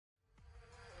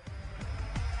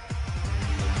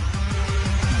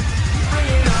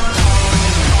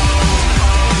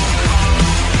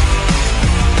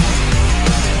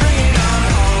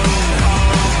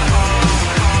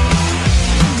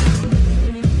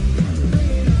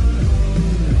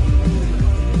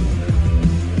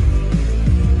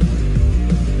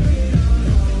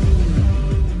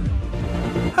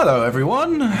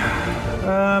everyone.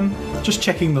 Just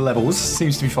checking the levels.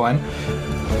 Seems to be fine.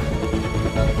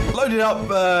 Loaded up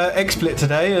XSplit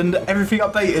today, and everything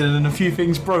updated, and a few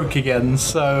things broke again.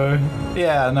 So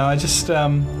yeah, no, I just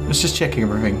was just checking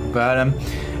everything, but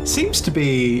seems to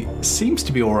be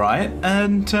all right.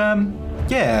 And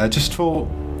yeah, I just thought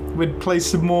we'd play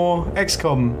some more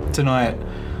XCOM tonight.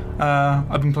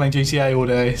 I've been playing GTA all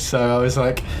day, so I was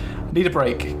like, I need a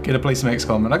break, gonna play some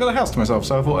XCOM, and I got a house to myself,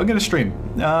 so I thought I'm gonna stream.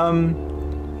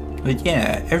 But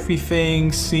yeah,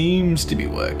 everything seems to be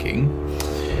working.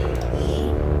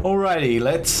 Alrighty,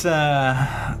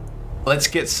 let's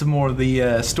get some more of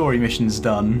the story missions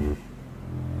done.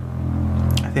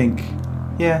 I think,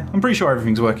 yeah, I'm pretty sure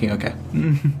everything's working okay.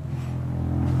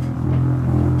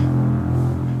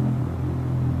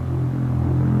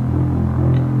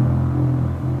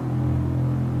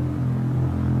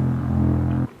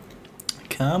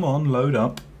 Come on, load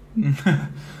up.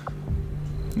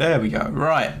 There we go.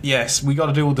 Right, yes, we got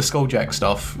to do all the Skulljack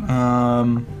stuff.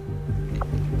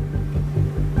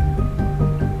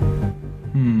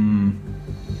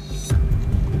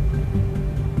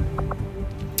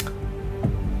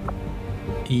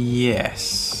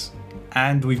 Yes.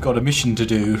 And we've got a mission to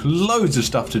do. Loads of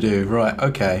stuff to do. Right,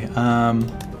 okay.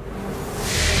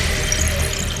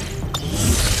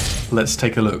 Let's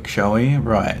take a look, shall we?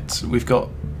 Right, we've got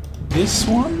this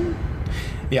one.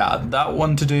 Yeah, that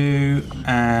one to do,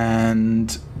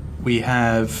 and we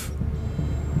have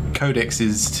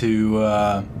codexes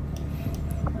to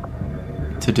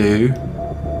do.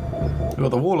 We've got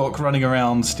the Warlock running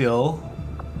around still.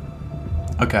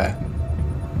 Okay.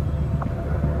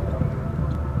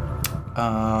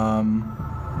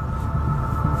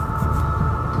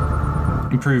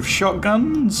 Improved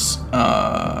shotguns,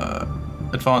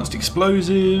 advanced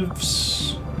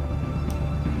explosives.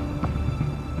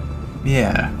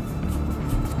 Yeah.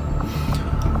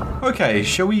 Okay,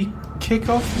 shall we kick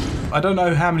off? I don't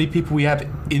know how many people we have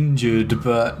injured,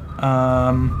 but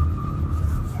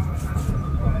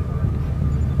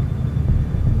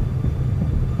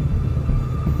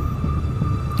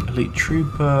elite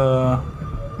trooper.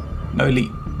 No,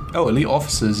 elite. Oh, elite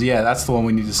officers. Yeah, that's the one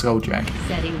we need to skulljack.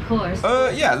 Setting course.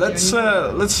 Yeah, let's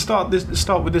start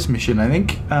with this mission. I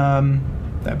think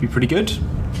that'd be pretty good.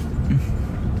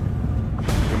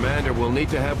 Commander, we'll need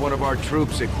to have one of our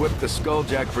troops equip the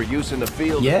skulljack for use in the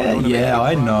field. Yeah,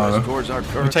 I know. We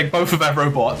we take both of our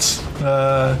robots.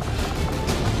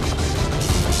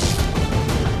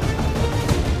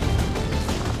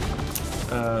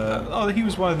 Oh, he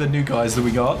was one of the new guys that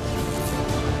we got.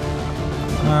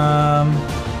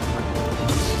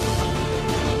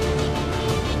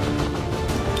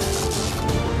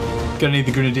 Gonna need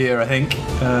the Grenadier, I think.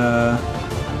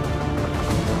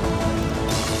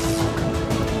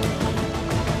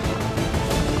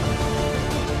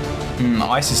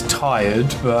 Ice is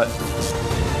tired, but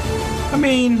I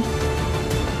mean,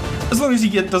 as long as he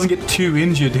doesn't get too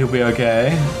injured, he'll be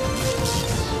okay.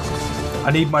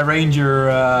 I need my Ranger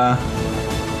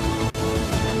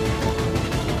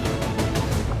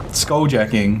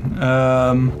skulljacking.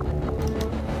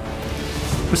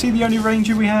 Was he the only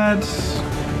Ranger we had?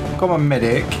 Got my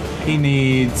medic. He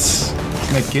needs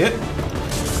medkit.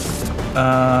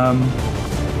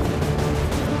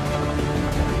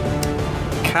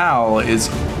 Cal is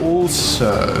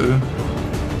also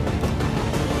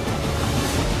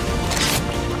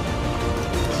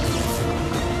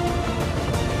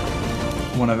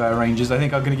one of our rangers. I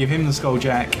think I'm going to give him the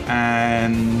skulljack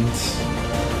and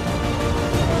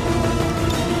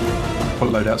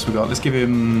what loadouts we got? Let's give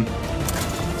him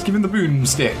the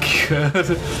boomstick.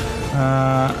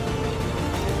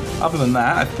 Other than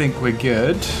that, I think we're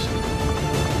good.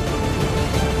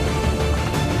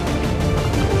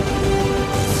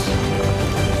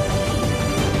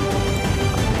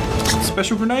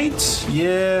 Special grenades?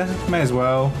 Yeah, may as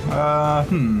well.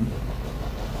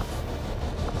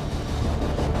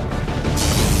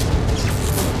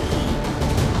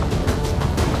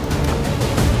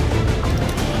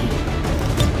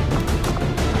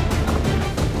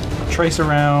 Tracer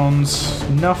rounds,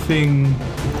 nothing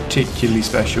particularly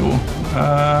special.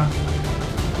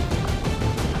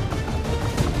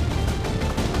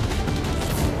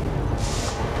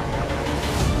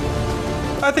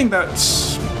 I think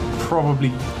that's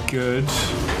probably good.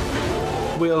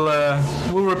 We'll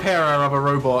repair our other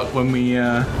robot when we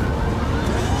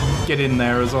get in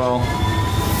there as well,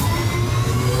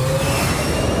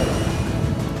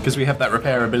 because we have that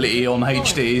repair ability on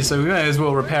HD, so we may as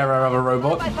well repair our other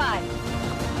robot.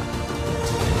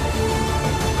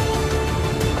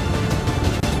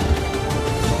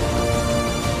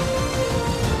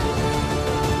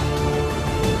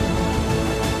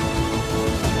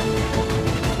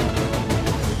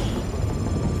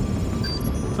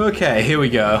 Okay, here we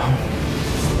go.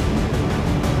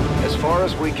 As far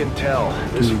as we can tell,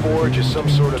 this forge is some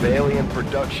sort of alien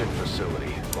production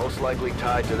facility, most likely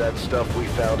tied to that stuff we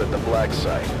found at the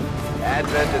Blacksite.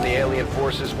 Advent and the alien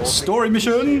forces won't Story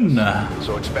mission!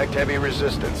 So expect heavy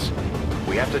resistance.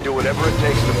 We have to do whatever it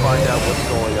takes to find out what's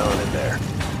going on in there.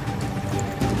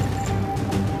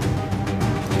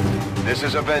 This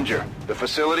is Avenger. The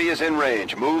facility is in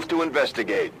range. Move to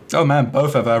investigate. Oh man,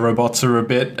 both of our robots are a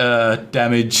bit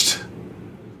damaged.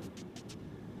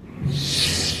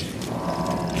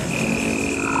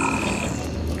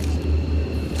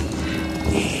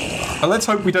 Well, let's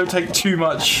hope we don't take too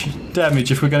much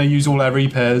damage if we're going to use all our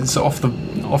repairs off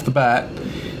the bat.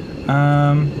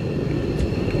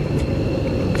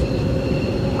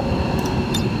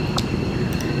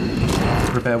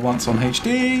 Repair once on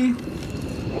HD.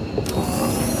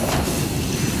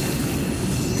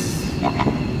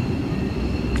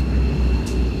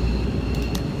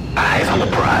 Eyes on the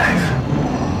prize.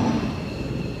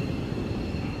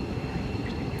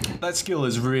 That skill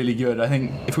is really good. I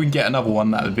think if we can get another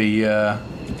one, that would be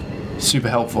super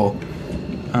helpful.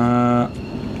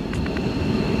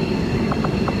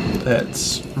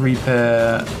 Let's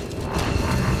repair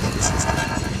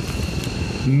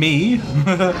me,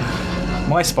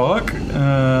 my spark.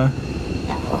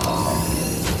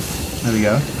 There we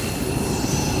go.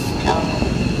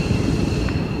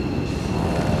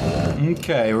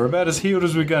 Okay, we're about as healed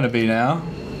as we're gonna be now.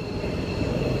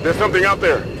 There's something out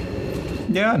there.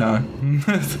 Yeah, I know. I'm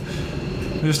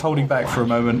just holding back for a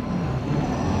moment.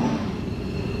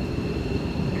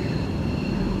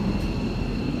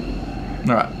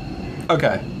 Alright.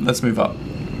 Okay, let's move up.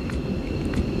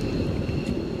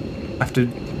 I have to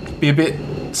be a bit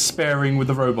sparing with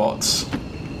the robots,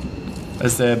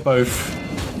 as they're both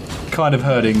kind of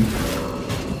hurting.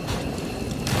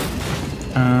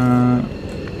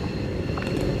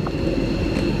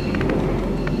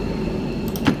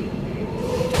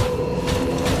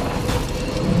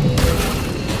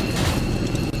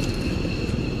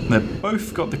 They've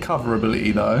both got the cover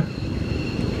ability though,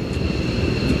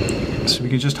 so we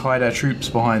can just hide our troops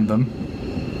behind them.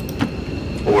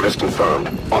 Orders confirmed.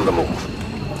 On the move.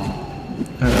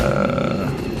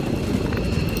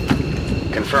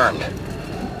 Confirmed.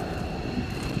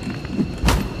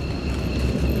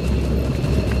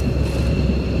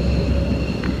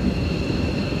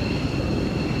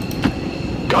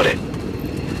 Got it.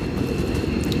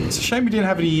 It's a shame we didn't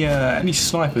have any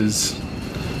snipers.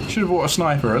 Should have brought a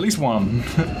sniper, at least one.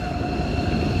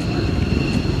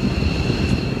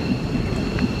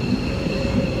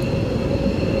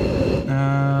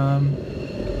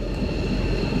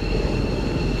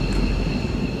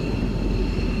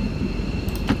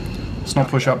 Let's not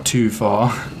push up too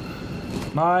far.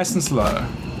 Nice and slow.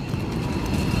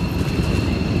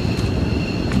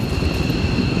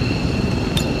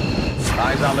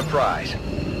 Eyes on the prize.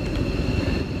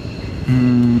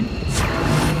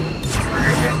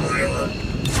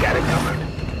 Got it covered.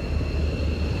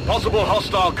 Possible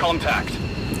hostile contact.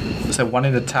 Is there one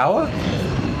in the tower?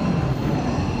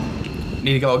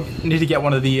 Need to get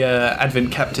one of the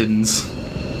Advent captains.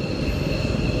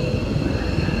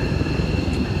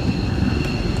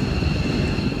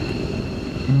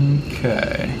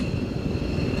 Okay.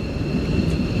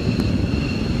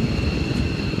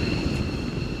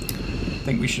 I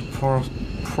think we should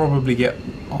probably get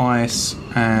Ice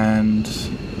and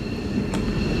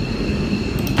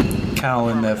Cal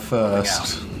in there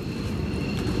first.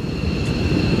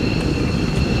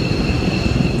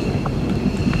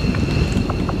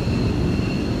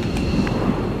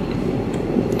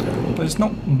 There's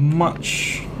not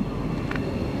much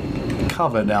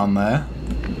cover down there.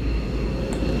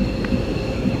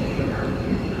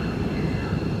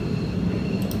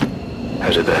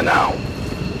 Headed there now.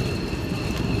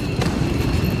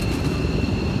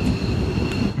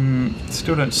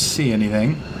 Still don't see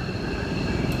anything.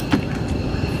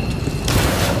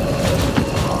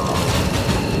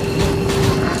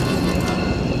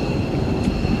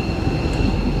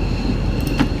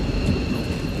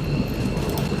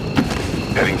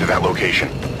 Heading to that location.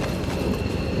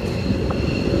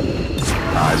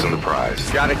 Eyes on the prize.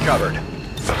 Got it covered.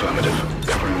 Affirmative.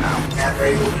 Covering now.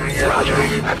 Roger.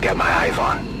 I've got my eyes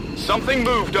on. Something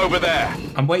moved over there.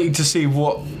 I'm waiting to see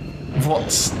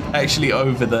what's actually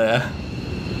over there.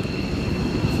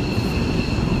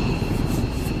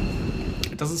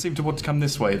 It doesn't seem to want to come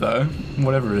this way though,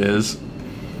 whatever it is.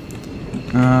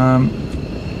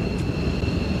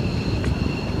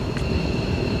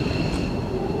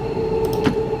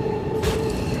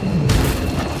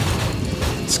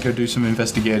 Let's go do some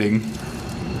investigating.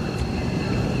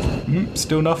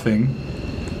 Still nothing.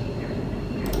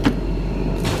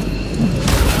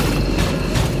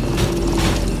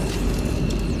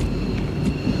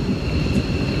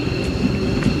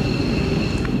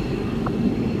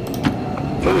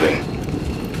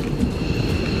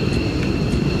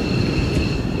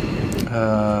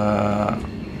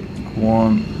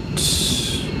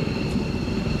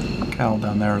 Cal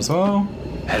down there as well.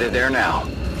 Headed there now.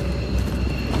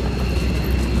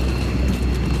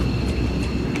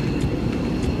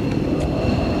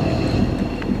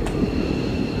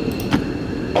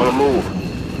 On the move.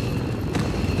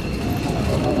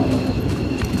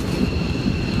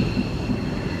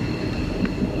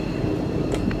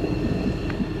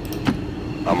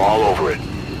 I'm all over it.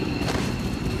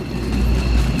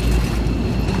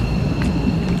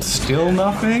 Still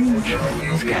nothing?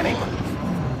 Scanning.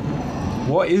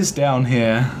 What is down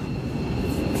here?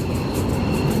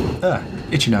 Ah,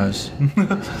 itchy nose.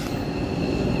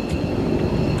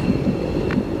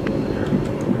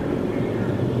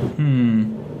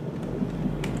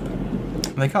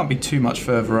 They can't be too much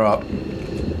further up.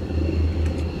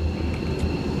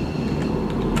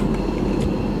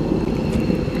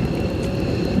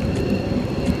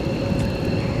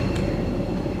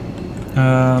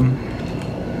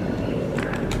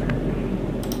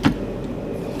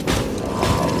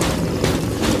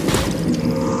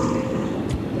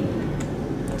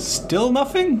 Still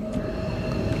nothing?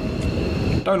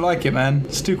 Don't like it, man.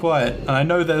 It's too quiet, and I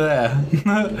know they're there.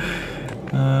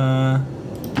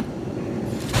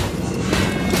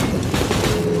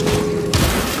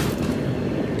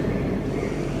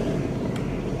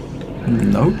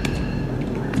 Nope.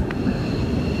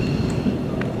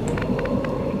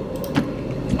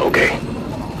 Okay.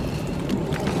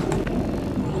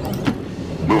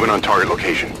 Moving on target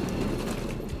location.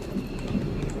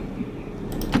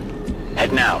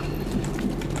 Heading out.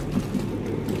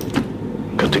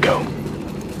 Good to go.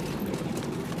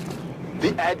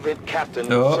 The Advent captain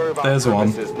will serve our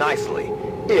purposes nicely,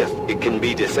 if it can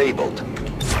be disabled.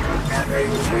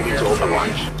 Moving to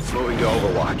Overwatch. Moving to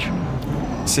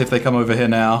Overwatch. See if they come over here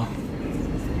now.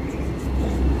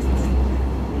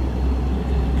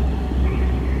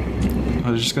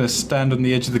 I'm just going to stand on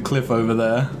the edge of the cliff over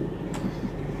there.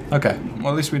 Okay, well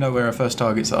at least we know where our first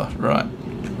targets are. Right.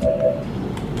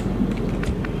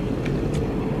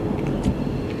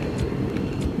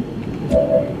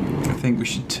 I think we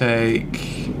should take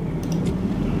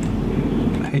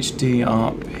HD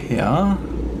up here.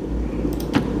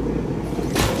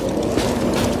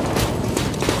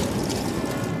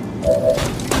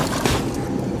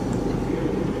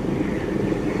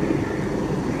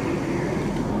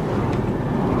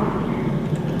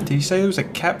 Did you say there was a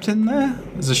captain there?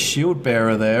 There's a shield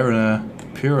bearer there and a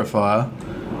purifier.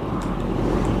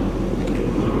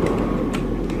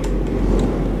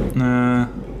 Nah.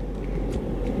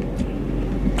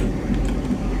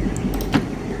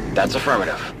 That's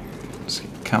affirmative. Let's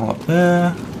get Cal up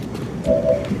there.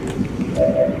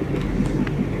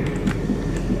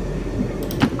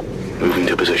 Moving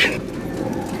to position.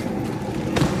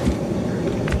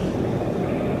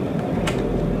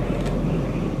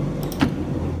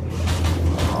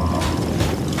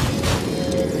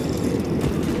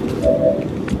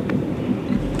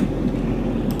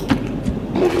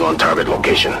 Moving on target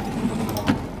location.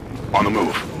 On the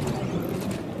move.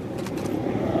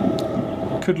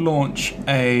 Could launch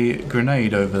a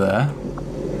grenade over there.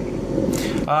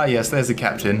 Ah, yes, there's the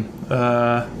captain.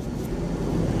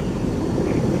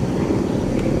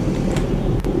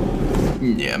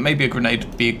 Yeah, maybe a grenade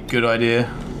would be a good idea.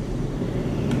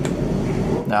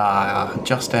 Ah,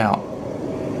 just out.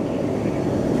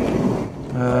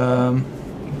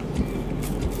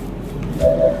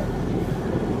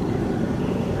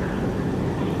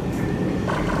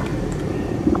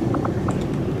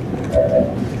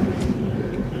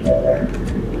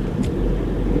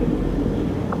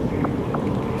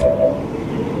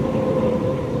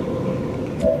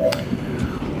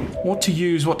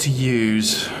 What to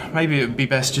use? Maybe it would be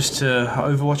best just to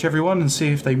overwatch everyone and see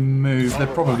if they move. They're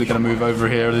probably going to move over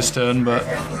here this turn, but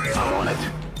I'm on it.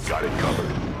 Got it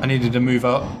covered. I needed to move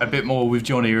up a bit more with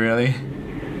Johnny, really.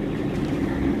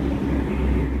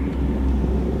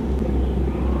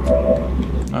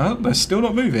 Oh, they're still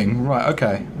not moving. Right,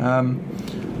 okay.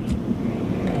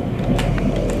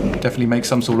 Definitely make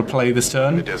some sort of play this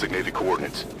turn. The designated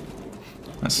coordinates.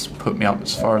 Let's put me up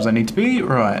as far as I need to be.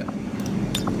 Right.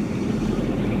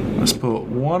 Let's put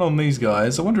one on these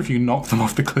guys. I wonder if you can knock them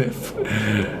off the cliff. Right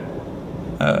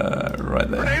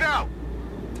there. Grenade out!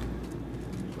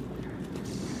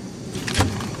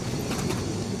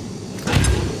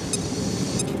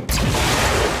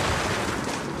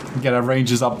 Get our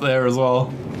rangers up there as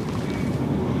well.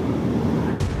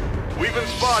 We've been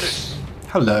spotted.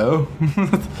 Hello.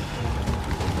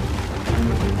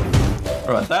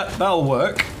 Alright, that'll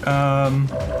work.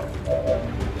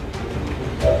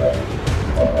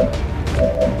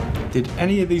 Did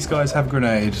any of these guys have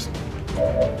grenades?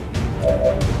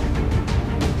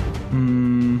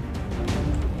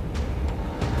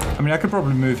 I mean, I could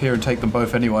probably move here and take them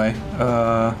both anyway.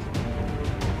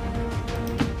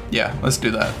 Yeah, let's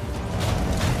do that.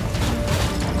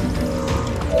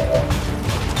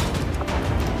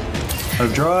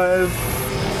 Overdrive.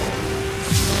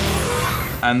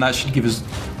 And that should give us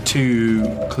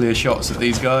 2 clear shots at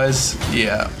these guys.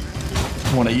 Yeah.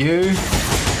 One at you.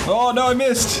 Oh no, I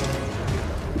missed!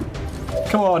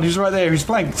 Come on, he's right there, he's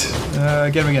flanked.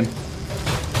 Get him again.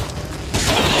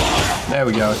 There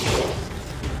we go.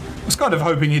 I was kind of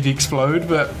hoping he'd explode,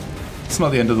 but it's not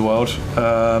the end of the world.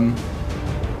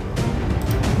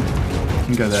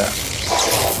 Can go there.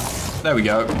 There we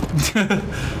go.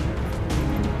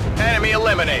 Enemy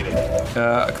eliminated.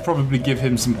 I could probably give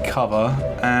him some cover,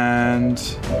 and...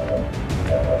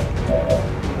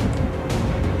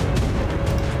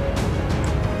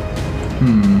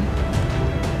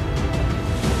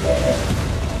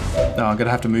 No, I'm gonna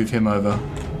have to move him over.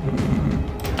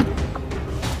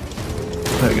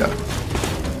 There we go.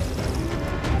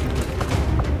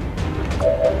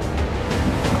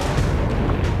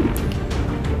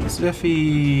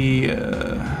 Zeffy...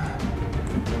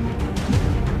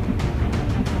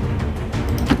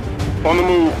 On the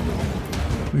move.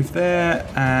 Move there,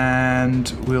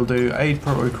 and we'll do aid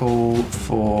protocol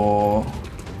for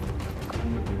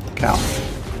Cal.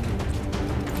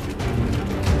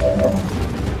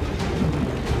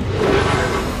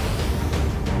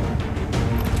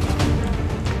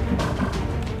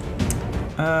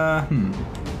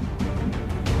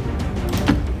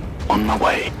 On my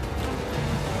way.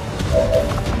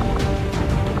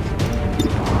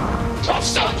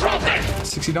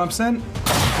 69%.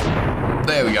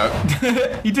 There we go.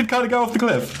 He did kind of go off the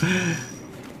cliff.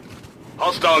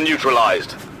 Hostile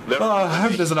neutralized. Oh, I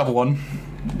hope there's another one.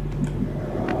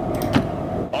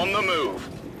 On the move.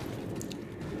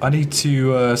 I need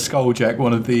to skulljack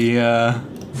one of the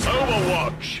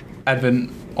Overwatch.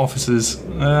 Advent officers.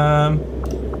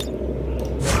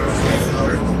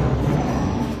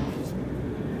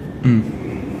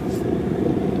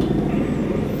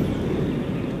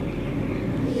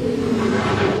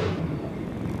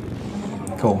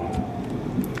 Cool.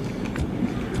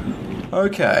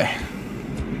 Okay.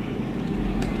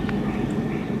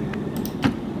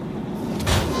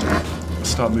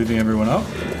 Start moving everyone up.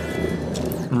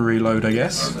 Reload, I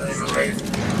guess.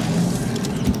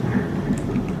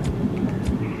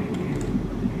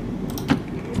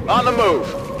 On the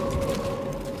move.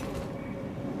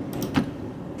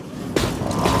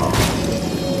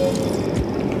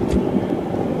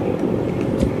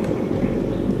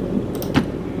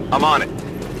 I'm on it.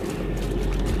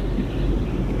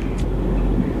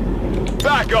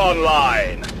 Back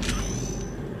online.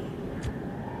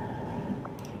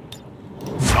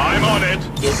 I'm on it.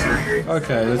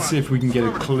 Okay, let's see if we can get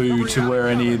a clue to where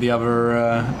any of the other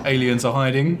aliens are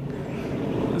hiding.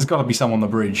 There's got to be some on the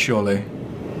bridge, surely.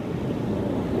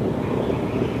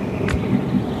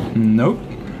 Nope.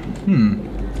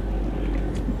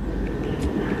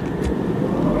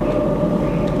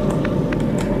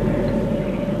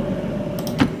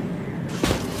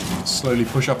 Slowly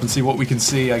push up and see what we can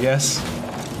see, I guess.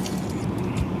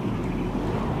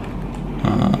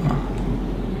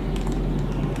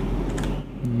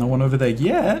 No one over there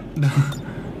yet.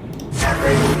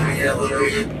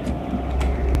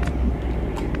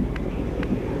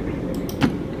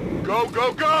 Go,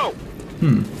 go, go!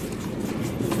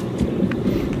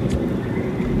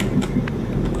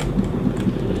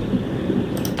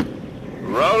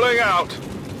 Rolling out.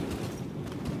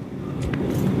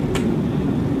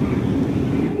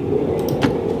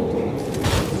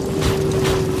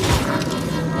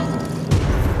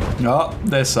 Oh,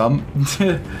 there's some.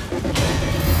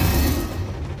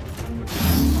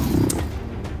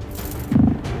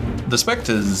 The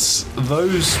Spectres,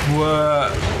 those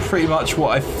were pretty much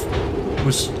what I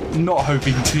was not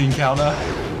hoping to encounter,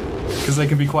 because they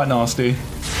can be quite nasty.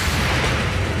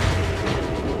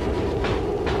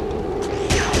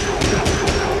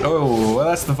 Oh, well,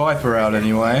 that's the Viper out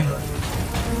anyway.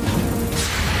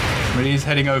 But he's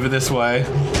heading over this way.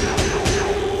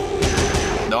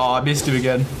 Oh, I missed him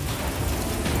again.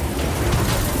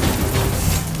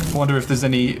 Wonder if there's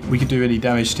any we could do any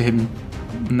damage to him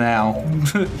now.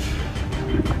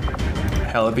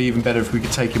 Hell, it'd be even better if we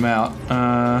could take him out.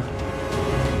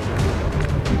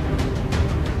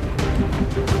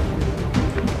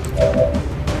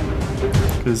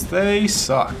 Because they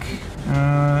suck.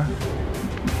 I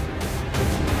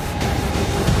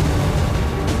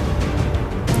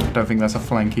don't think that's a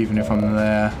flank even if I'm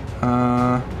there.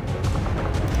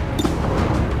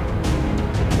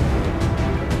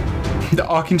 The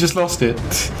Arkin just lost it.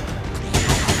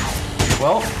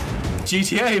 Well,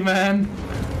 GTA, man.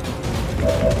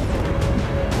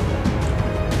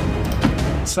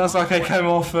 Sounds like I came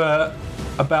off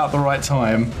about the right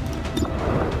time.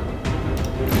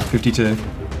 52.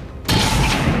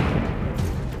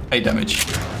 8 damage.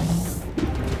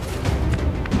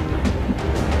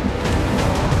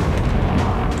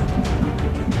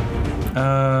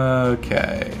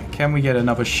 Okay. Can we get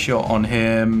another shot on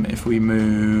him if we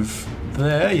move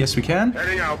there? Yes, we can.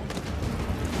 Heading out.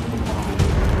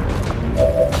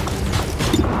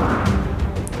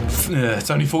 It's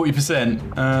only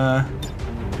 40%.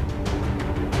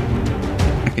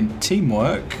 I can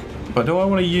teamwork, but do I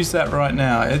want to use that right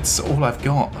now? It's all I've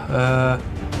got.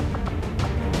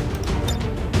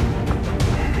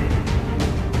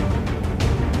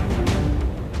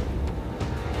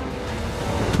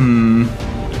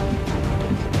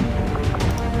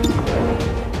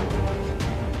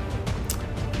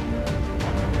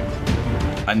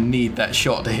 I need that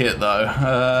shot to hit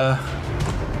though.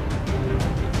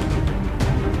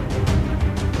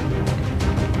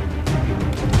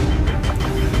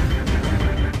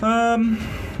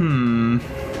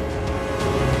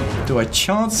 Do I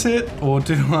chance it or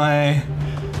do I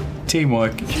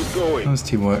teamwork? Keep going. That was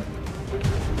teamwork.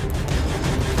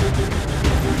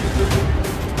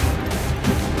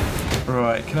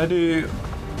 Right, can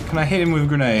I hit him with a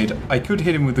grenade? I could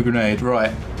hit him with a grenade,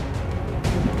 right.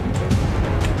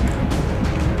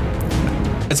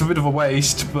 It's a bit of a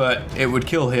waste, but it would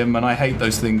kill him and I hate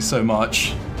those things so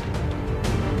much.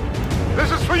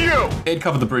 This is for you! It'd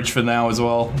cover the bridge for now as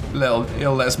well.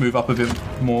 It'll let us move up a bit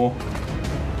more.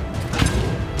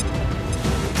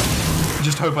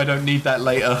 Just hope I don't need that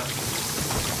later.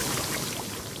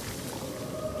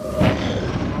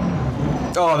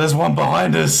 Oh, there's one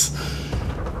behind us.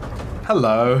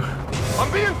 Hello.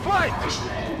 I'm being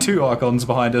flanked! 2 Archons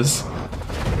behind us.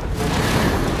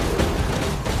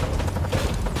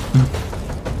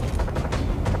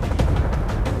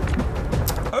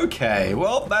 Okay,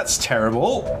 well, that's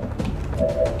terrible.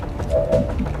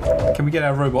 Can we get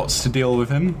our robots to deal with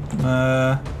him?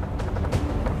 I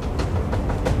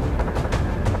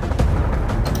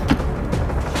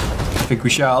think we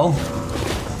shall.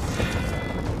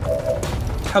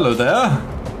 Hello there.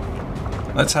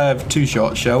 Let's have 2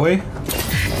 shots, shall we?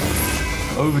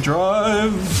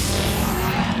 Overdrive.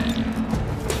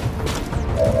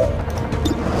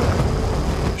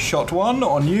 Shot 1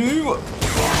 on you.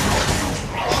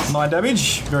 9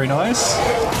 damage, very nice.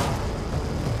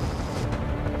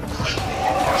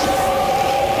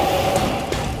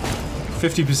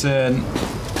 %,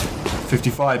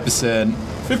 55%,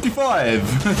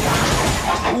 55!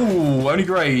 Ooh, only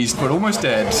grazed, but almost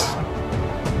dead.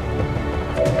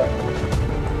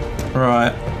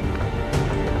 Right.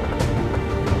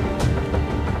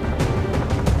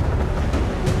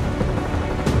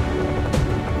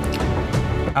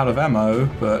 Out of ammo,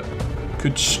 but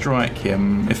could strike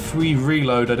him. If we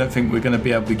reload, I don't think we're going to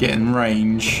be able to get in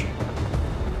range.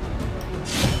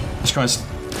 Let's try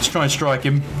and strike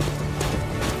him.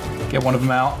 Get one of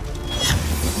them out.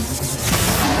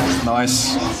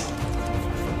 Nice.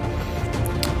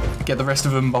 Get the rest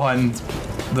of them behind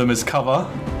them as cover.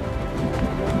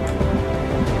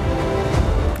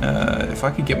 If I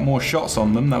could get more shots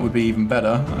on them, that would be even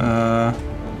better.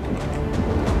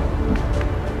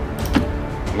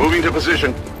 Moving to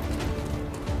position.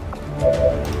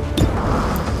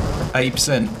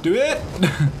 80%. Do it!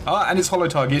 Ah, and it's hollow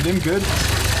targeting. Good.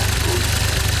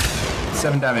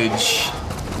 7 damage.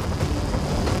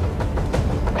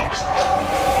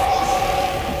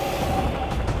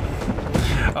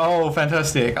 Oh,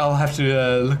 fantastic. I'll have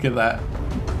to look at that.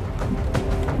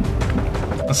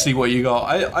 Let's see what you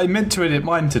got. I meant to edit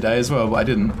mine today as well, but I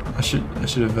didn't. I should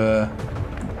have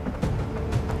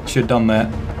done that.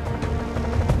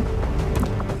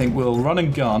 I think we'll run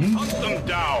and gun. Hunt them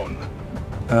down.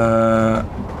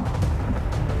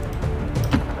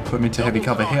 Put me into heavy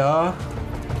cover here.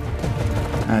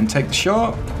 And take the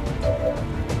shot.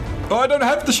 Oh, I don't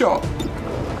have the shot.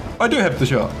 I do have the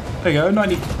shot. There you go,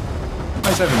 90.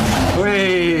 97.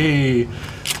 Whee!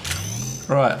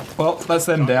 Right, well, that's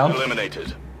them down.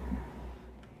 Eliminated.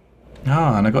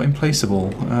 Ah, and I got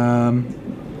implaceable. I'm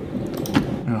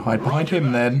gonna hide behind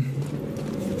him then.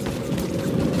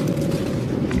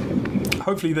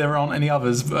 Hopefully there aren't any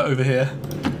others over here.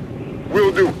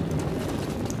 Will do.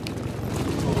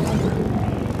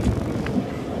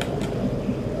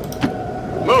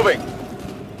 Moving.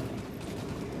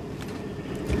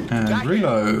 And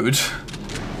reload.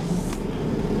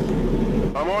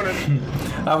 I'm on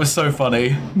it. That was so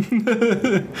funny.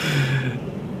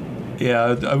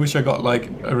 Yeah, I wish I got like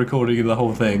a recording of the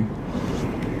whole thing.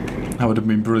 That would have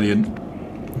been brilliant.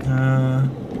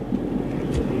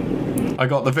 I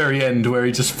got the very end where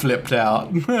he just flipped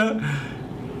out.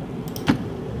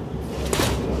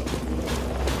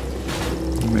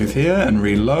 Move here and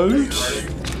reload.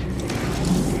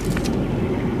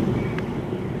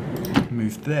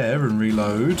 Move there and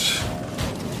reload.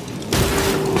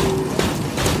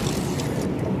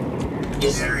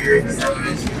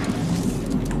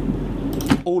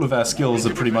 All of our skills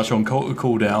are pretty much on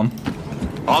cooldown.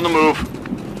 On the move.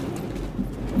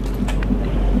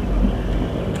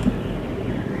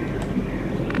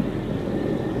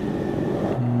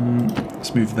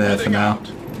 Let's move there for now.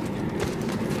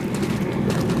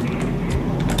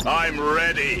 I'm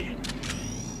ready.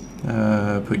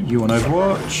 Put you on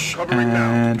Overwatch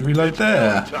and reload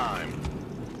there.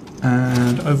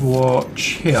 And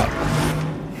Overwatch here.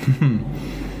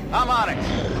 I'm on it.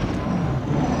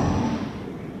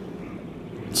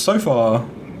 So far,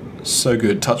 so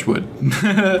good. Touch wood.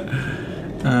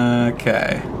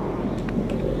 Okay.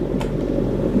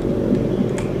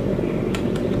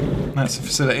 That's the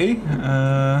facility.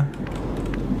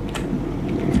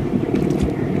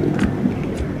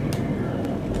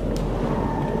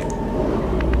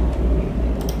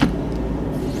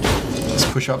 Let's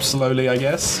push up slowly, I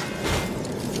guess.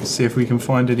 Let's see if we can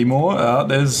find any more.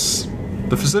 There's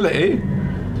the facility.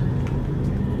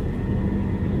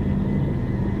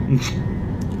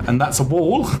 And that's a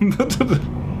wall. The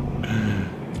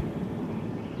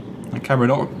camera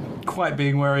not quite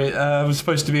being where it was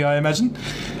supposed to be, I imagine.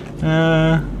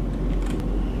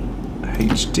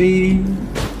 HD.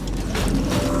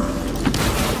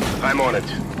 I'm on it.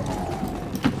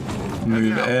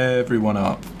 Move everyone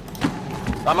up.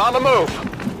 I'm on the move.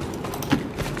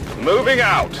 Moving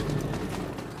out.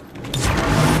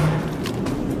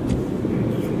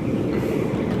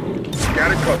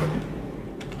 Got it covered.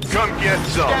 Come get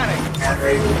some.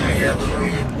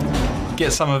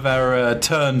 Get some of our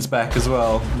turns back as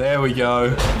well. There we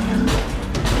go.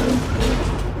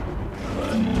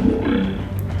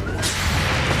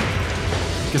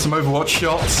 Get some Overwatch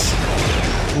shots.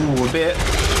 Ooh, a bit.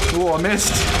 Ooh, I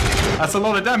missed. That's a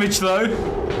lot of damage though.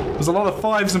 There's a lot of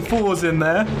 5s and 4s in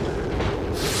there.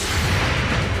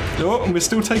 Oh, and we're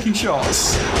still taking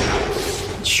shots.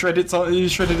 Shredded its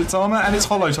armor and it's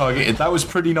hollow targeted. That was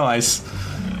pretty nice.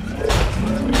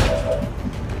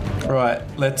 Right,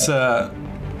 let's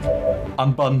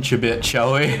unbunch a bit,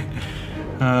 shall we?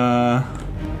 I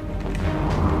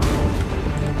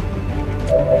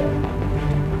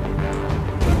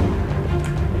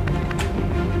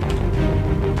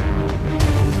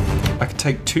could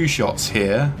take 2 shots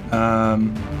here.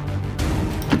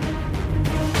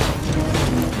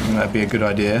 That'd be a good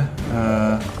idea.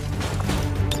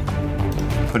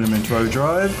 Put him into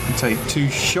overdrive and take 2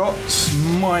 shots.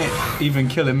 Might even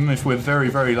kill him if we're very,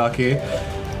 very lucky.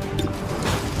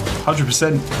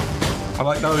 100%. I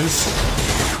like those.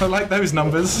 I like those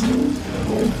numbers.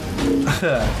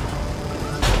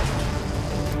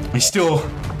 He's still...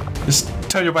 Just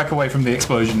turn your back away from the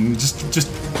explosion.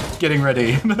 Just getting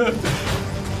ready.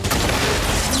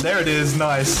 There it is.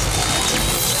 Nice.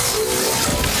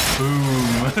 Boom.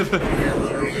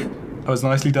 That was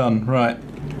nicely done. Right.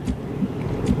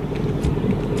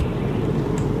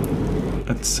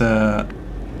 Let's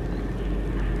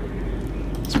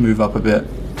move up a bit.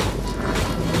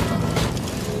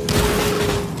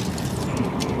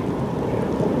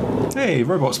 Hey,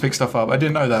 robots pick stuff up. I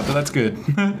didn't know that, but that's good.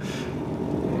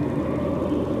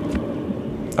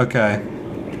 Okay.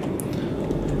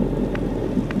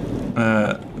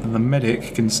 The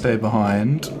medic can stay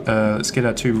behind. Let's get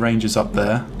our 2 rangers up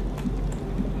there.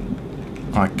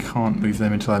 I can't move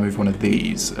them until I move one of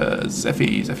these.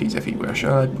 Zeffy, where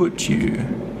shall I put you?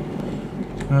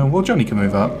 Well, Johnny can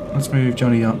move up. Let's move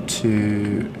Johnny up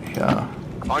to here.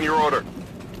 On your order.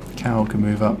 Cal can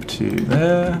move up to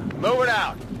there. Move it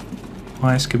out.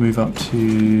 Ice can move up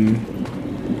to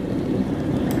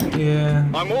here.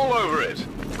 I'm all over it.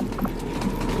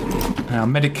 Now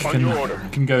medic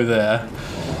can go there.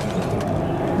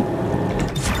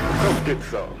 Go get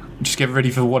some. Just get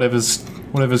ready for whatever's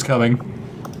coming.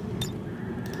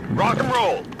 Rock and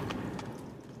roll.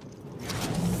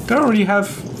 Did I already have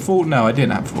full? No, I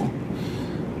didn't have full.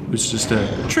 It was just a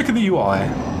trick of the UI.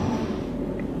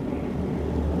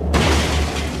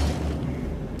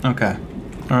 Okay.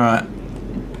 Alright.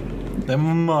 There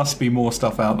must be more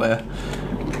stuff out there.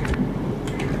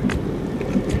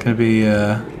 Gonna be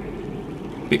a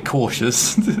bit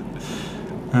cautious.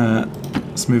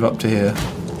 Let's move up to here.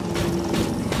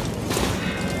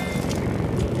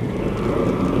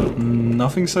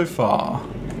 Nothing so far.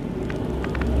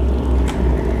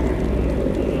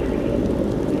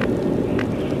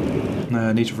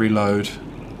 I need to reload.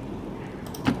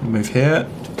 Move here.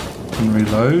 And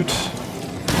reload.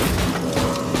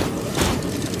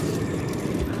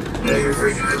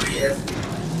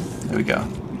 There we go.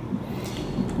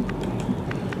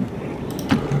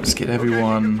 Let's get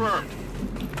everyone.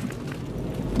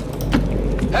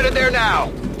 Headed there now.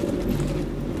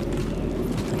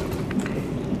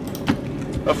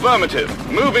 Affirmative.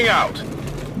 Moving out.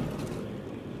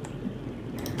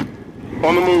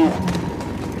 On the move.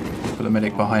 Put a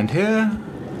medic behind here.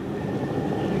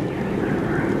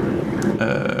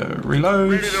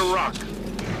 Reload. Ready to rock.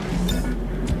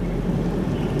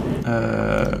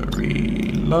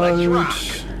 Reload.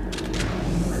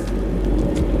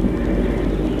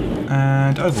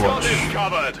 And Overwatch.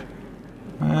 Covered.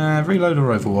 Reload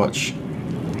or Overwatch?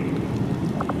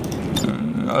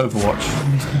 Overwatch.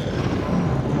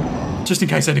 Just in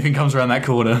case anything comes around that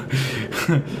corner.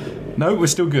 No, we're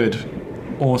still good.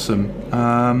 Awesome.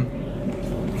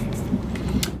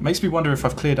 Makes me wonder if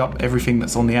I've cleared up everything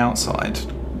that's on the outside.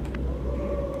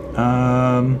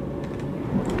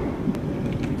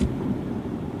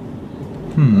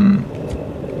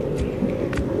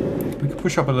 We could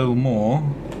push up a little more.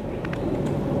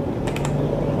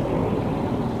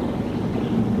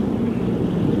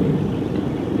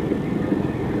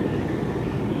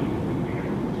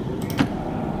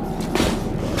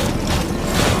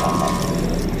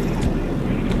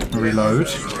 Reload.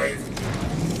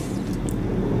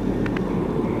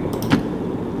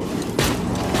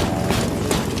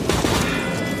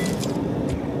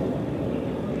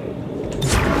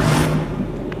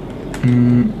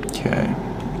 Okay.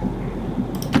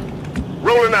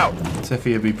 Rolling out.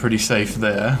 Zephyr would be pretty safe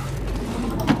there.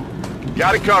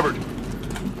 Got it covered.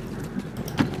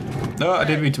 No, I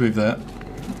didn't mean to move that.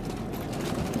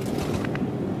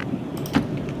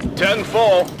 10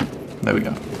 fall. There we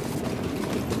go.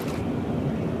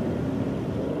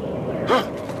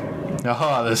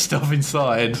 Aha, there's stuff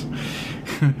inside.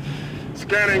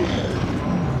 Scanning.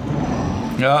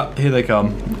 Yeah, here they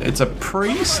come. It's a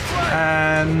priest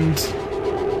and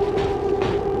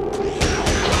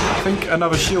I think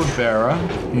another shield bearer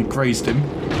who grazed him.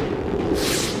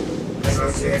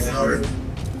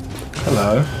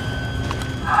 Hello.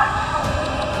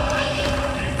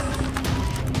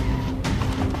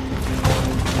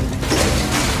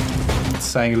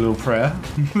 Saying a little prayer.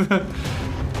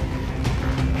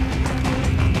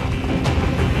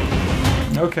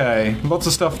 Okay, lots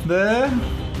of stuff there.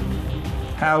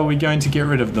 How are we going to get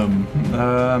rid of them?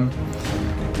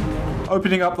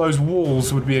 Opening up those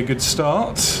walls would be a good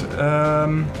start.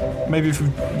 Maybe if we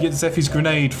get Zephyr's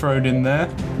grenade thrown in there.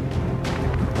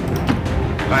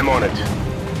 I'm on it.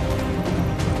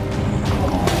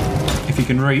 If he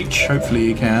can reach, hopefully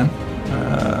he can.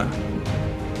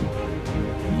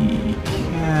 He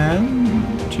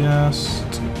can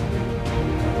just...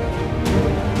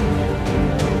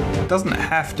 Doesn't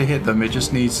have to hit them, it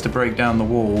just needs to break down the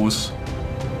walls.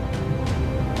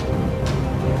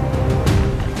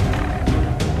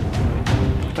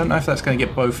 I don't know if that's going to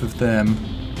get both of them.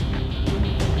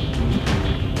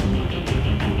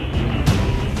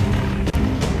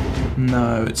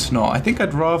 No, it's not. I think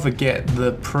I'd rather get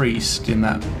the priest in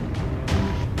that.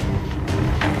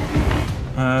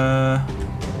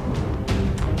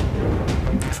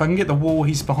 If I can get the wall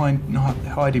he's behind,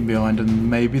 hiding behind, and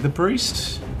maybe the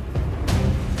priest.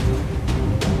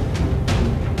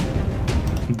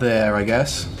 There, I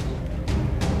guess.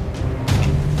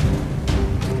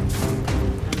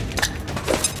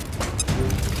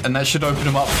 And that should open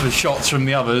them up for shots from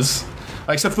the others.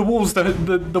 Except the walls,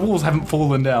 the walls haven't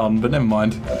fallen down, but never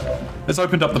mind. Let's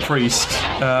open up the priest.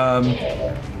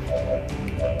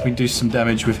 We can do some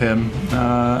damage with him.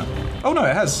 Oh no,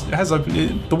 it has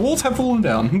opened. The walls have fallen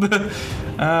down.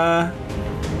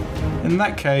 In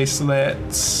that case,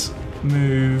 let's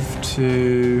move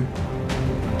to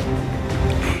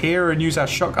here and use our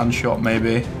shotgun shot,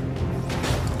 maybe.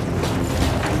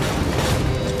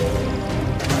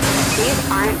 These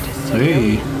aren't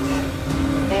civilians.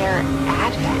 They're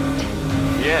Advent.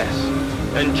 Yes,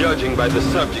 and judging by the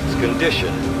subject's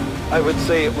condition, I would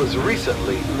say it was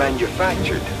recently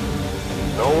manufactured.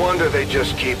 No wonder they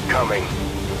just keep coming.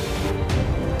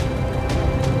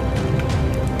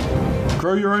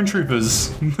 Grow your own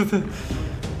troopers.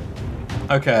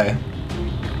 Okay.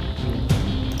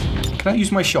 Can I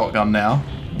use my shotgun now?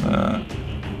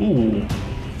 Ooh.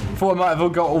 Thought I might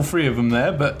have got all three of them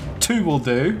there, but two will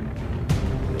do.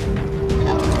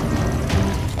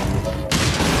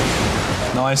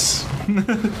 Nice.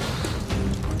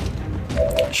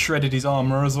 Shredded his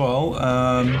armor as well.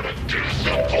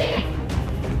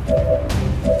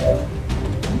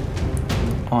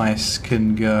 Ice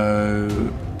can go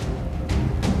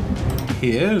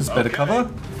here as better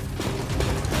cover.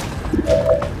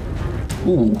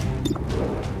 Ooh.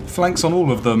 Flanks on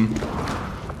all of them.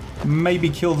 Maybe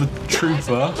kill the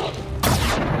trooper.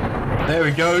 There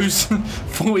he goes.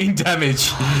 14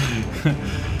 damage.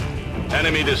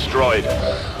 Enemy destroyed.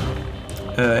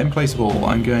 Implaceable.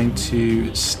 I'm going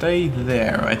to stay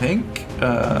there, I think.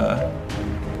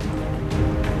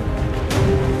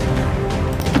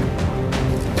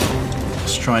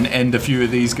 Let's try and end a few of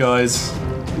these guys.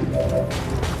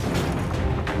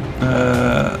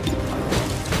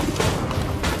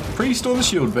 Priest or the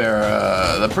shield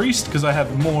bearer? The priest, because I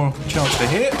have more chance to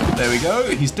hit. There we go.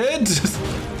 He's dead.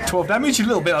 12 damage. A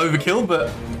little bit overkill,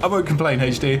 but I won't complain,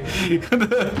 HD.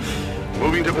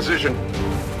 Moving to position.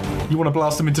 You want to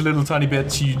blast them into little tiny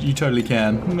bits, you totally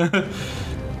can.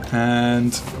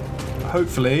 And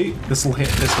hopefully this will hit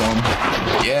this one.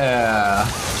 Yeah.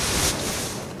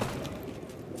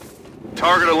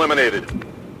 Target eliminated.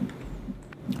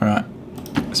 Alright.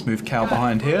 Let's move Cal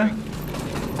behind here.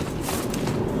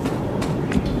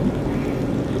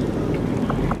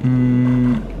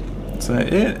 Is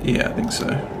that it? Yeah, I think so.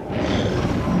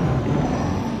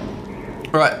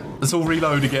 Right, let's all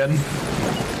reload again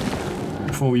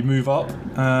before we move up.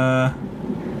 Back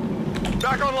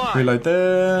online. Reload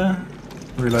there.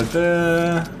 Reload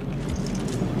there.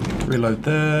 Reload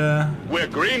there. We're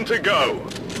green to go.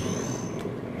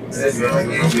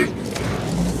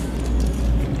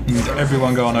 And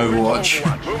everyone go on Overwatch.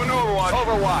 Moving to Overwatch.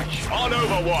 Overwatch. On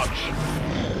Overwatch.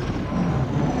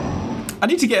 I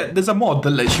need to get... There's a mod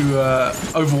that lets you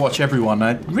Overwatch everyone.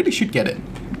 I really should get it.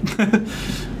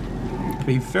 It'd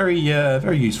be very,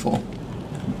 very useful.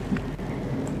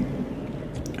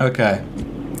 Okay.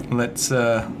 Let's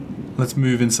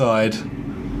move inside.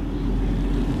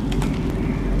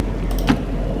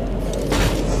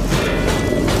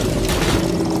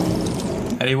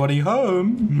 Anybody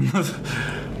home?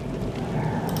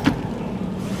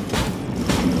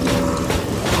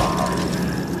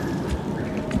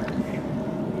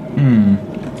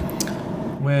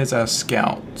 Where's our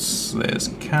scouts? There's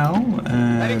Cal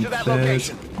and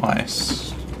there's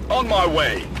Ice. On my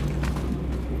way.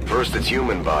 First it's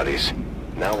human bodies.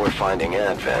 Now we're finding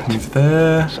Advent. Move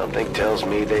there. Something tells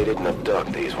me they didn't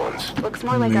abduct these ones. Looks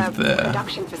more like a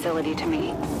production facility to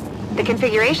me. The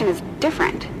configuration is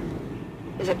different.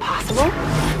 Is it possible?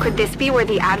 Could this be where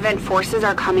the Advent forces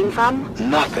are coming from?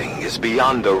 Nothing is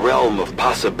beyond the realm of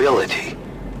possibility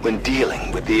when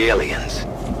dealing with the aliens.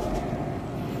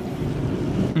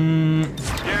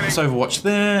 Let's Overwatch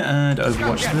there, and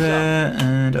Overwatch there,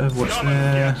 and Overwatch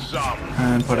there.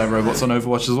 And put our robots on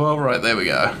Overwatch as well. Right, there we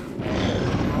go.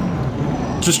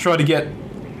 Just try to get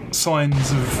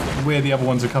signs of where the other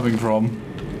ones are coming from.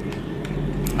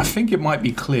 I think it might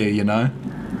be clear, you know.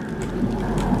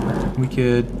 We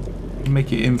could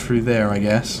make it in through there, I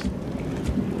guess.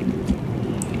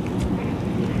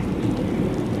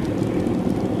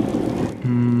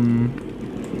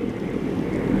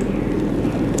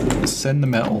 Send the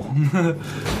metal.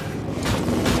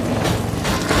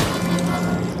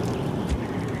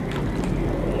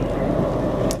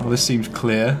 Oh, this seems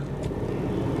clear.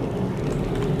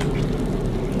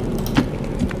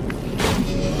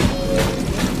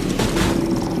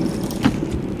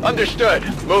 Understood.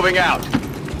 Moving out.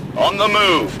 On the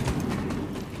move.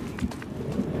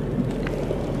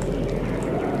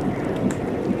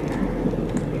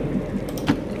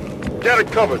 Get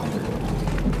it covered.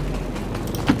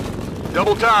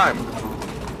 Double time.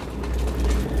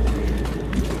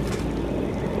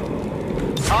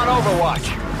 On Overwatch.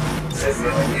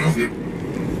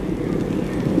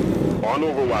 On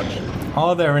Overwatch.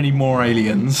 Are there any more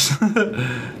aliens?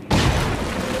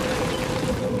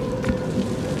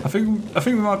 I think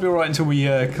we might be alright until we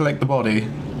collect the body.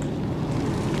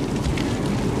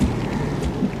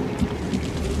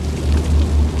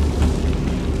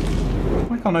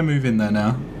 Why can't I move in there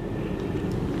now?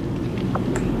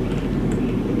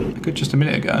 I could just a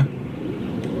minute ago.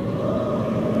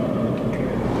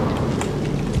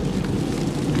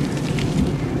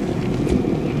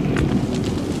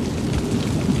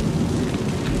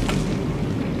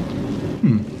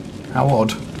 How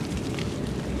odd.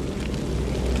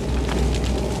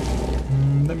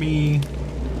 Let me...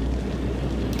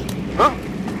 Huh?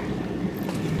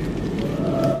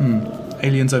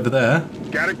 Aliens over there.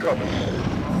 Got it covered.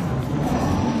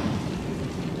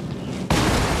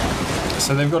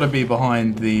 So they've got to be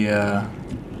behind the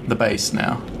base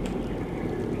now.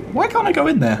 Why can't I go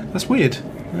in there? That's weird.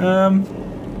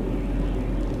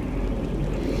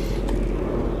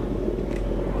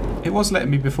 It was letting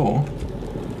me before.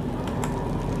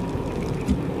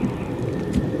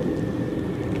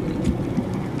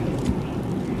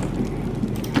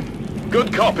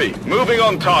 Good copy. Moving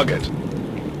on target.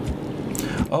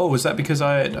 Oh, was that because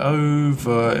I had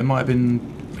it might have been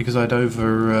because I'd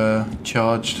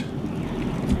overcharged.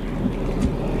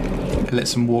 It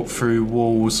lets them walk through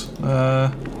walls.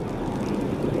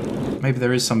 Maybe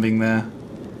there is something there.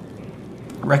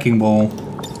 Wrecking ball.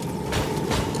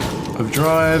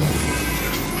 Overdrive.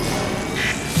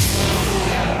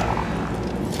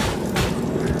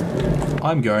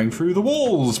 I'm going through the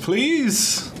walls,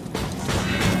 please.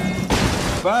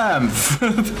 Bam!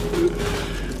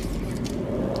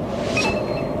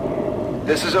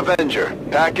 This is Avenger.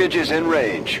 Package is in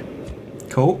range.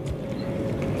 Cool.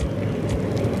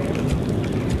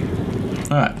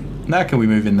 Alright, now can we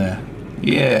move in there?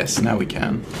 Yes, now we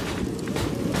can.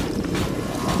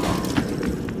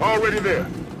 Already there.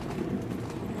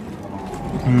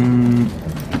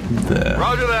 There.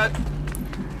 Roger that.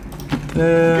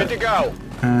 There. Good to go.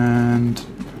 And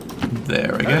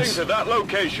there, I Heading guess. to that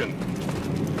location.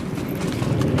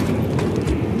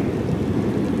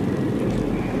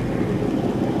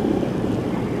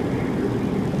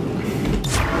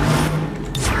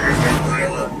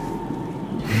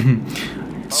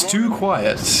 It's too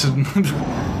quiet.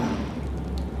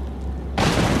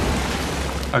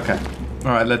 Okay.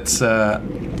 Alright, let's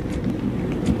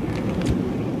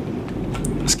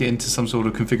get into some sort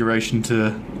of configuration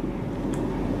to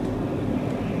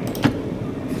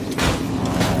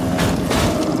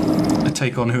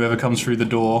take on whoever comes through the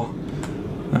door.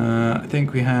 I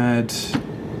think we had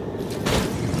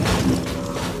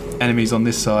enemies on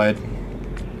this side,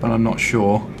 but I'm not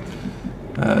sure.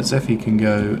 Zephy can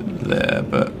go there,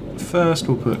 but first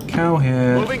we'll put Cal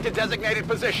here. Moving to designated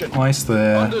position. Ice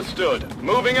there. Understood.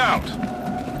 Moving out.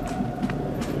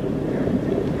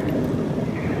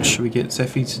 Should we get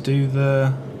Zephy to do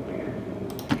the...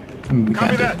 We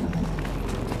Copy can do. that.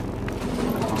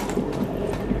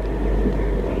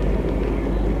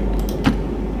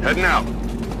 Heading out.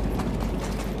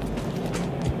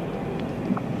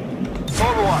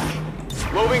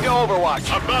 Overwatch. Moving to Overwatch.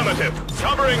 Affirmative.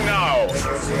 Covering now.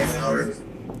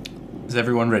 Is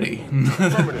everyone ready?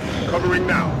 Affirmative. Covering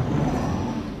now.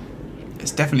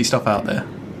 There's definitely stuff out there.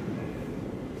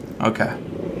 Okay.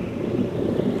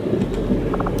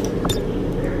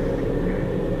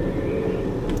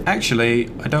 Actually,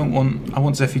 I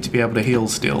want Zephy to be able to heal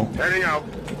still. Heading out.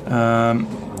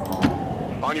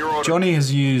 On your order. Johnny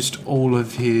has used all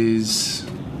of his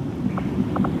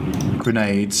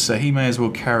grenades, so he may as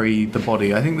well carry the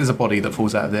body. I think there's a body that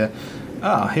falls out of there.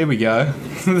 Ah, here we go.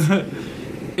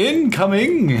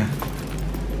 Incoming!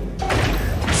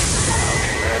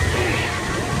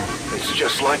 It's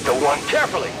just like the one.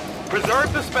 Carefully.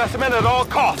 Preserve the specimen at all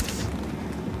costs.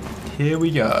 Here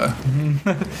we go.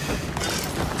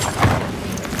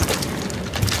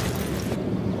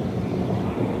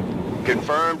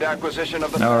 Confirmed acquisition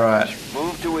of the All right. package.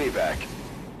 Move to evac.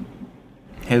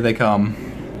 Here they come.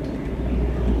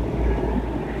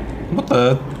 What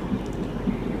the?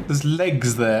 There's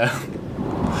legs there.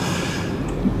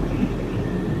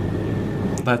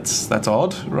 That's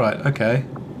odd. Right, okay.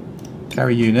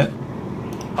 Carry unit.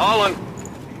 Holland.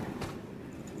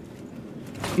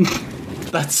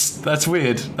 That's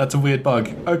weird. That's a weird bug.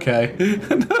 Okay.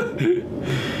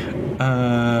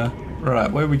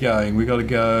 Right, where are we going? We gotta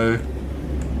go...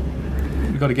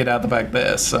 We gotta get out the back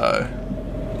there, so...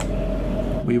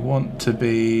 We want to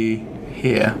be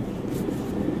here.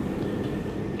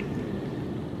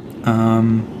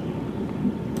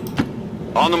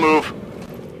 On the move.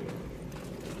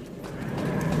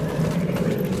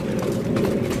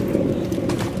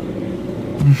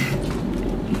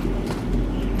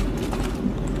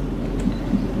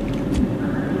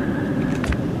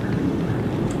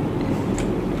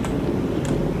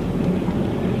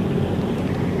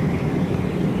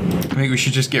 I think we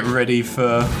should just get ready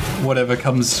for whatever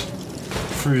comes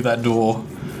through that door.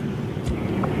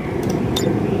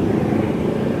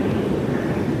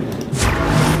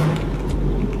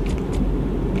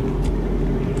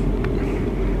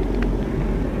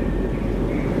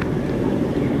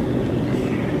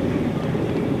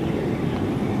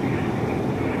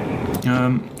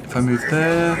 If I move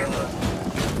there,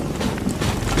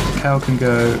 Cal can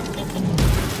go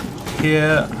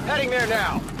here. Heading there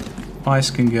now. Ice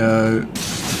can go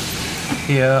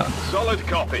here. Solid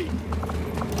copy.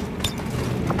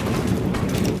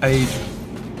 Aid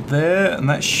there, and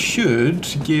that should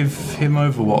give him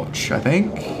Overwatch, I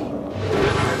think.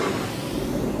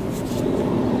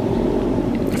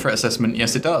 Threat assessment,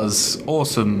 yes it does.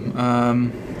 Awesome.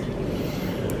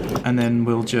 And then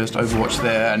we'll just Overwatch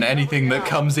there, and anything that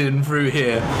comes in through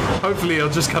here, hopefully it'll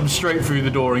just come straight through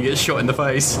the door and get shot in the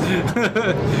face.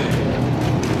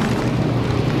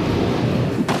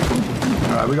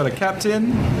 Alright, we got a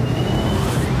captain.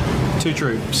 2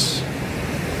 troops.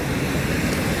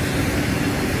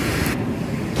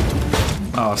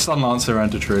 Oh, Stun Lancer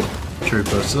and a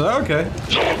trooper. So, okay.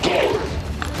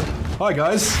 Hi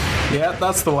guys. Yeah,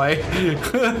 that's the way.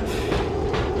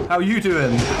 How you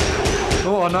doing?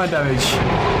 Oh, 9 damage.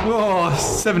 Oh,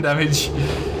 7 damage.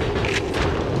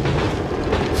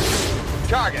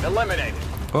 Target eliminated.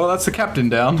 Well, that's the captain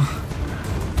down.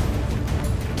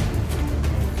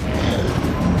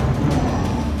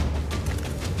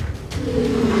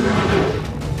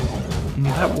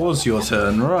 That was your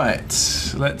turn, right?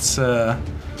 Let's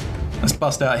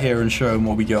bust out here and show them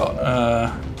what we got.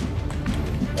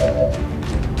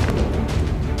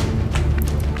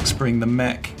 Let's bring the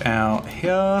mech out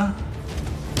here.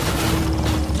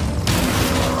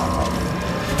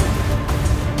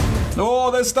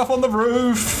 Oh, there's stuff on the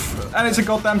roof! And it's a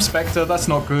goddamn Spectre, that's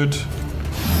not good.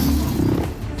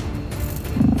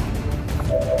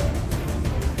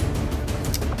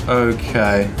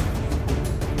 Okay.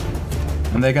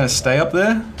 And they're gonna stay up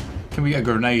there? Can we get a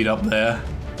grenade up there?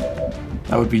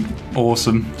 That would be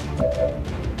awesome.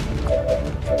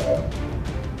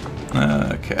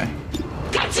 Okay.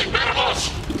 Got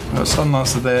Stun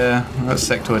Lancer there, got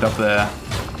Sectoid up there.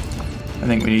 I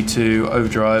think we need to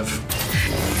overdrive.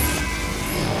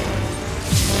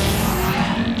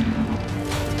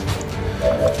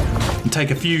 And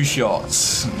take a few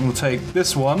shots. We'll take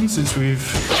this one since we've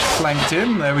flanked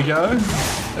him. There we go.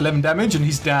 11 damage and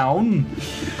he's down.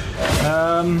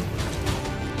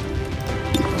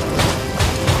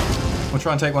 We'll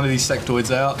try and take one of these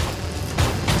sectoids out.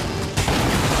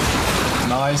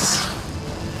 Nice.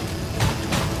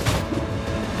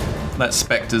 That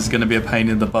Spectre's gonna be a pain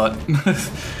in the butt.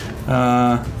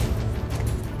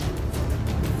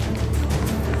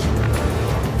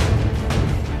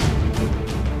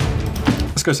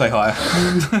 Let's go say hi.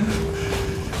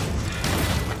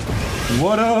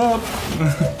 What up?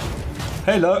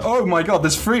 Hello. Oh my god,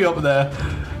 there's 3 up there.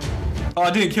 Oh, I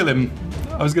didn't kill him.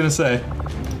 I was gonna say.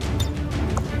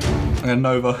 And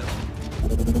Nova.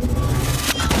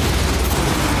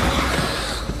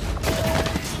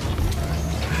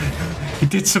 He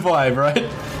did survive, right?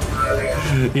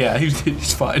 Yeah,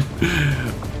 he's fine.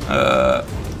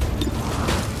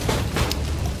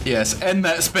 Yes, end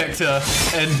that Spectre.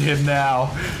 End him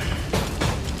now.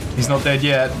 He's not dead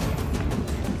yet.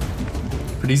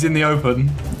 But he's in the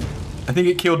open. I think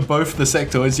it killed both the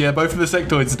sectoids. Yeah, both of the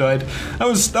sectoids died. That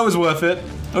was worth it.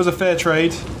 That was a fair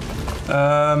trade.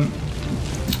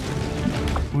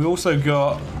 We also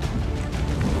got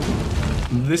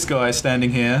this guy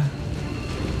standing here.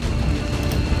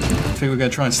 I think we're going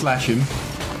to try and slash him.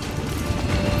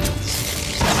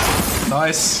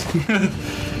 Nice.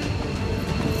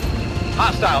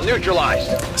 Hostile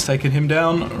neutralized. It's taken him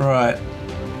down. Right.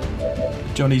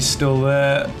 Johnny's still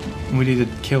there. We need to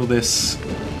kill this. I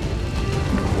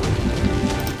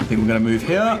think we're going to move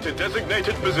here. To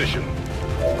designated position.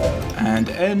 And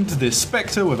end this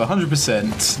Spectre with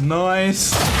 100%.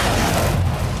 Nice.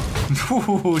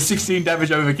 Ooh, 16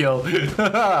 damage overkill.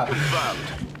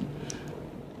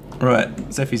 Right,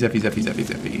 Zeffy.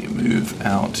 Move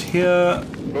out here.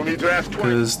 No need to ask twice.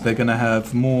 Because they're going to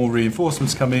have more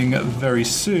reinforcements coming very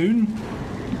soon.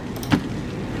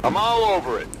 I'm all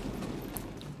over it.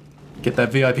 Get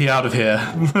that VIP out of here.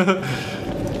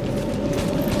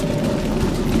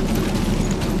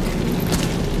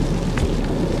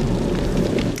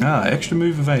 Extra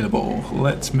move available.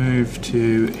 Let's move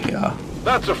to here.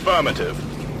 That's affirmative.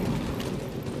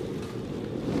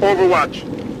 Overwatch.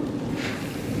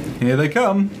 Here they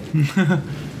come.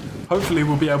 Hopefully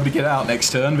we'll be able to get out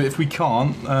next turn, but if we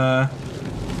can't,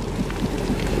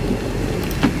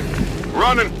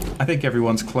 Running. I think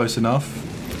everyone's close enough.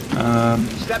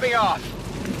 Stepping off.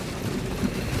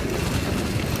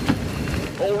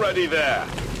 Already there.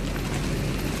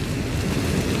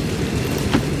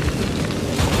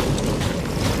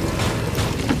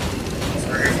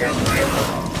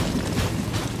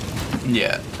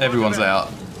 Yeah, everyone's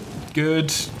out.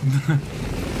 Good.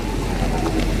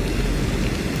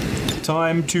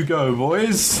 Time to go,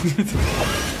 boys.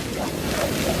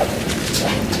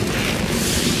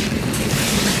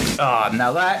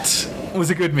 Now that was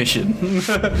a good mission.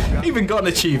 Even got an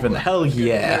achievement. Hell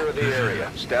yeah. Clear of the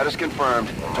area. Status confirmed.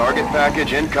 Target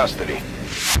package in custody.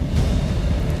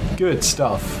 Good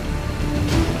stuff.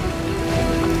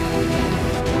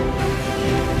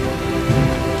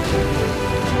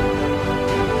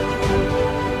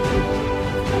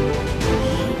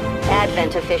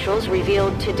 Advent officials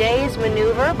revealed today's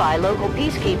maneuver by local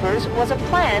peacekeepers was a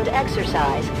planned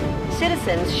exercise.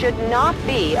 Citizens should not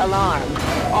be alarmed.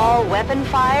 all weapon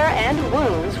fire and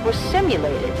wounds were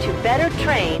simulated to better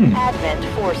train Advent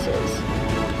forces.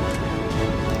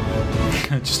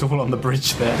 Just all on the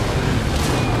bridge there.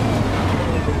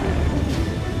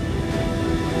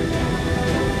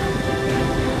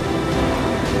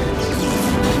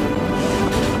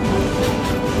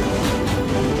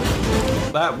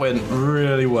 That went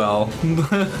really well.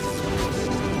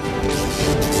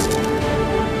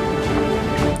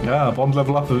 Yeah, bond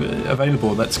level up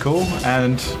available, that's cool.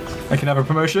 And I can have a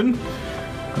promotion.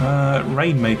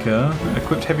 Rainmaker,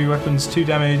 equipped heavy weapons, 2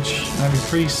 damage, have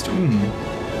increased.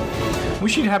 We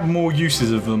should have more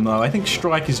uses of them though. I think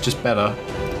strike is just better.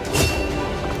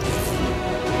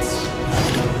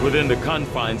 Within the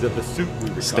confines of the suit we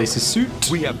recovered, Stasis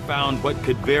suit. we have found what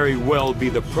could very well be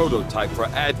the prototype for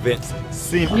Advent's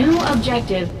New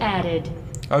objective added.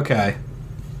 Okay.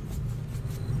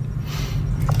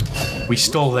 We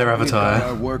stole their We've got our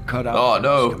avatar. work cut out Oh, for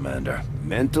no. us, Commander.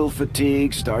 Mental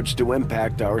fatigue starts to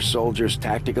impact our soldiers'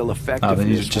 tactical then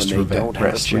effectiveness you just when they don't have a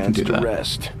rest. We can chance do to that.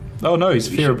 rest. Oh no, he's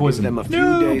We fear should of poison. give them a few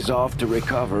No. days off to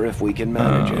recover if we can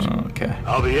manage it. Okay.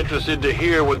 I'll be interested to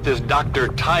hear what this Dr.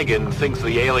 Tigan thinks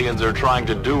the aliens are trying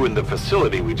to do in the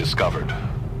facility we discovered.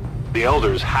 The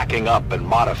Elders hacking up and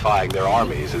modifying their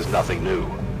armies is nothing new.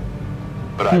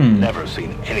 But I've never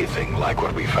seen anything like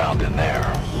what we found in there.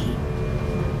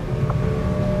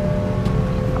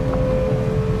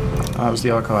 That was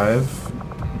the archive.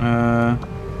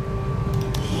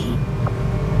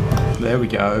 There we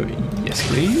go. Yes,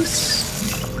 please.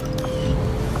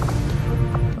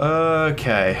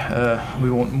 Okay. We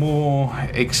want more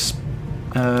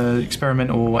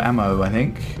experimental ammo, I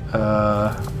think.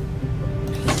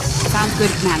 Sounds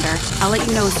good, Commander. I'll let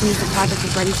you know as soon as the project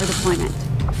is ready for deployment.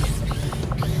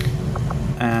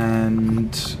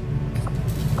 And...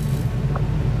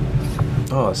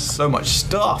 oh, so much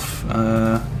stuff.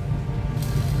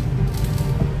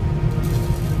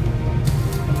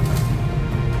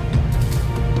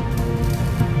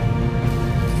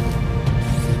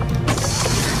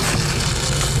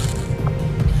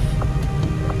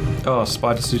 Oh,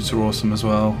 spider suits are awesome as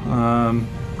well.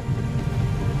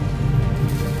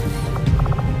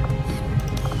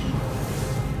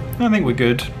 I think we're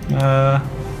good.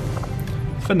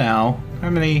 For now. How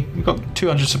many? We've got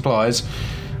 200 supplies.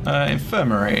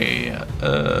 Infirmary.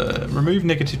 Remove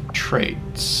negative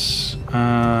traits.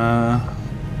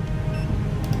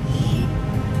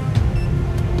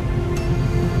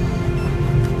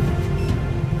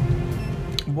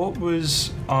 What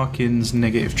was Arkin's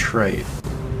negative trait?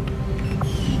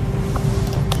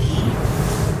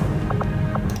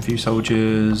 Few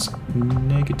soldiers,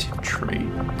 negative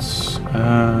traits.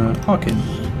 Arkin.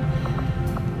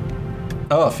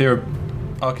 Oh, fear of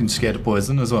Arkin's scared of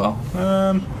poison as well.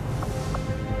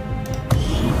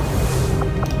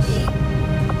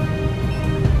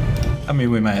 I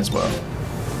mean, we may as well.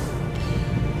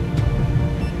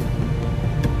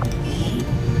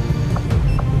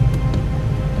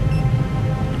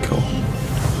 Cool.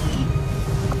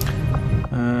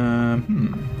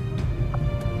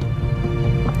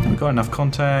 We've got enough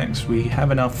contacts. We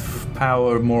have enough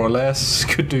power, more or less.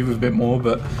 Could do with a bit more,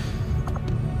 but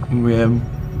we're.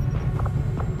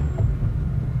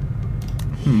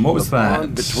 What was The that?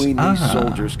 bond between these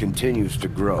soldiers continues to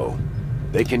grow.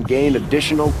 They can gain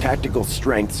additional tactical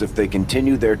strengths if they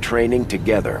continue their training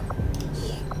together.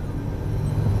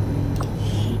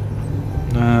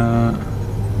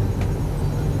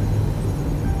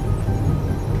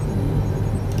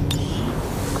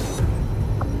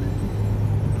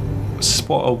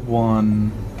 Spotter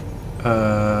 1.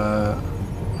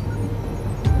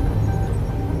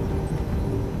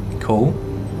 Cool.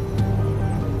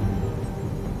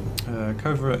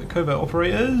 Covert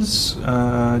operators.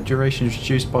 Duration is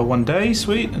reduced by 1 day.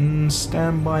 Sweet. And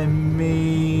stand by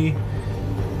me.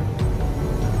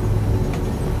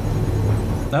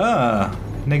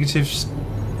 Negative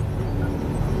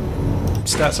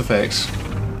stats effects.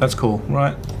 That's cool,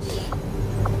 right?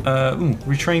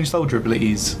 Retrain soldier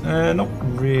abilities. Not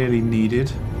really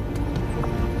needed.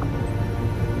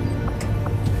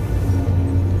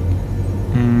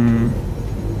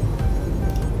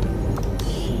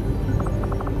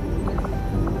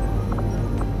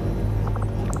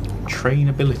 Train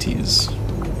abilities.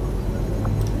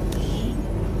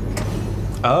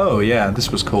 Oh yeah,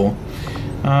 this was cool.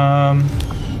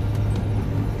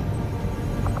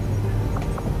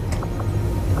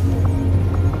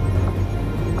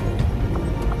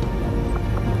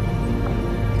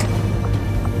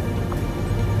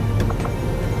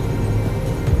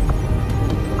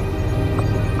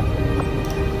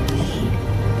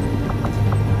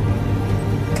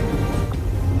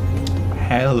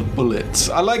 hail of bullets.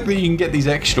 I like that you can get these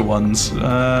extra ones.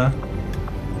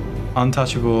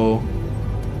 Untouchable.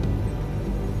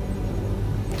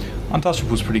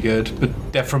 Untouchable's pretty good,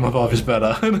 but Death from Above is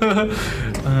better.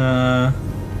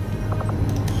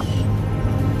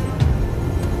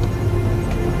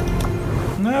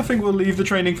 I think we'll leave the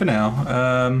training for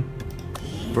now.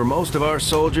 For most of our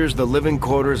soldiers, the living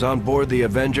quarters on board the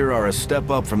Avenger are a step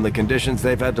up from the conditions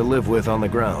they've had to live with on the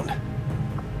ground.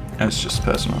 That's just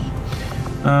personal.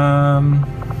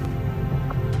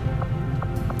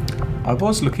 I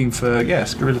was looking for,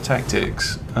 yes, guerrilla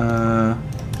tactics.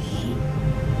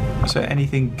 Is there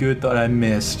anything good that I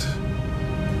missed?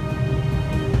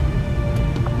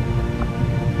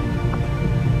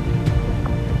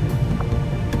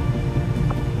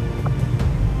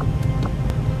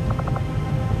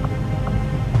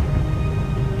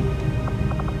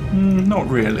 Not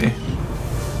really.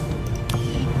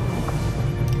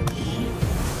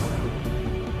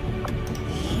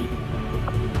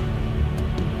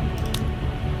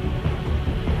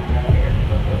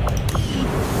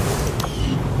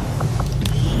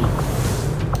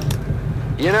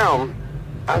 You know,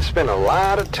 I've spent a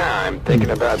lot of time thinking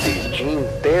about these gene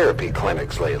therapy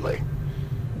clinics lately.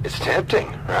 It's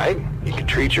tempting, right? You can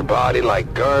treat your body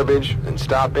like garbage, then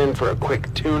stop in for a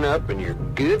quick tune-up and you're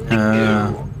good to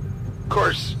go. Of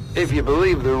course, if you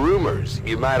believe the rumors,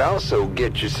 you might also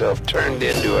get yourself turned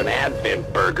into an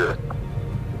Advent burger.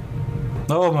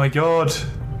 Oh my god.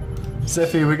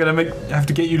 Zephy, we're gonna have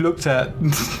to get you looked at.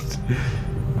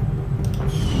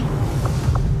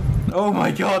 Oh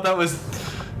my god, that was...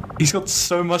 He's got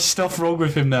so much stuff wrong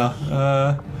with him now.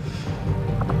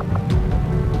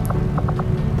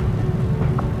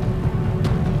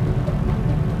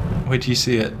 Where do you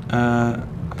see it?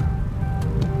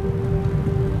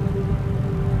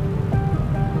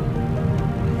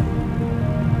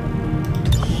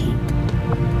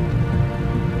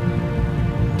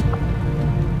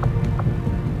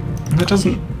 It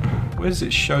doesn't... Where does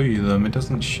it show you them? It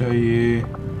doesn't show you...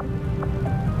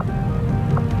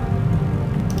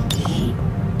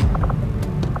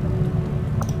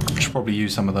 I should probably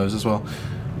use some of those as well.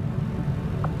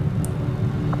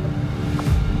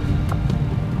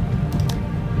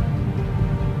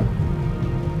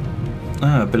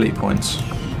 Ah, ability points.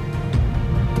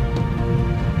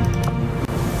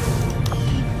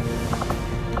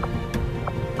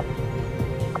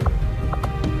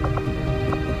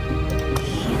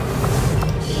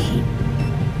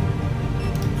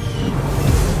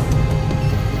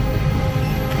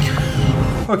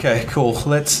 Okay, cool.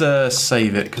 Let's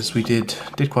save it because we did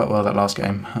quite well that last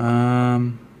game.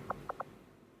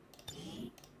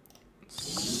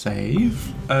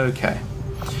 Save. Okay.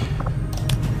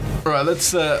 All right,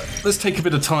 let's take a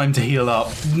bit of time to heal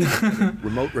up.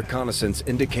 Remote reconnaissance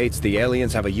indicates the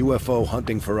aliens have a UFO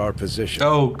hunting for our position.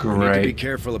 Oh, great. We need to be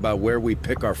careful about where we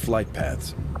pick our flight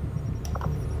paths.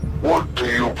 What do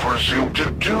you presume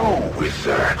to do with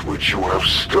that which you have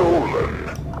stolen?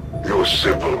 Your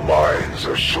simple minds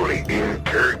are surely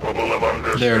incapable of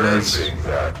understanding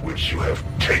that which you have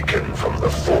taken from the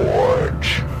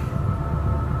Forge.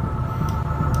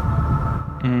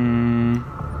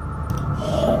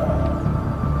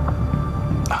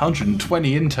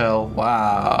 120 intel.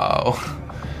 Wow.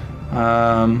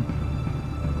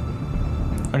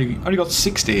 Only got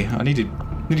 60. I need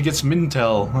to get some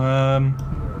intel.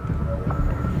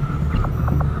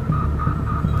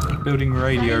 Building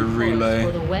radio relay.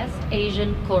 For the West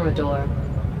Asian Corridor.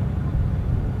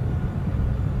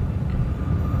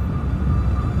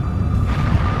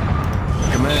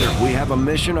 Commander, we have a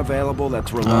mission available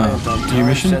that's reliant on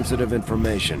time-sensitive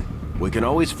information. We can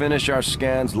always finish our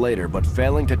scans later, but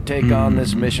failing to take on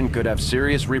this mission could have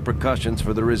serious repercussions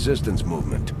for the resistance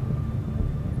movement.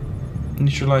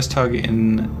 Neutralize target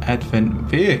in Advent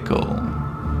vehicle.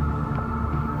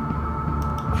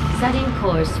 Setting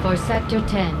course for Sector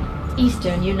 10,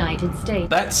 Eastern United States.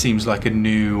 That seems like a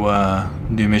new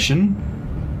mission.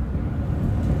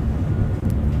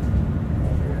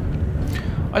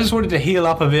 I just wanted to heal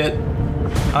up a bit.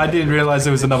 I didn't realize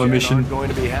there was another mission. Aren't going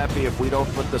to be happy if we don't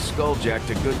put the Skulljack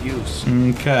to good use.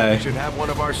 Okay. We should have one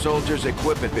of our soldiers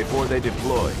equip it before they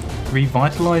deploy.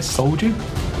 Revitalize soldier?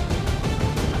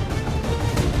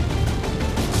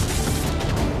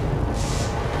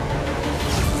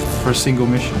 For a single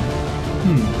mission.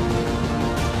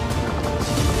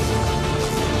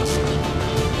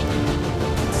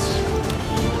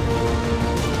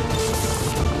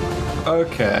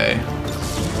 Okay.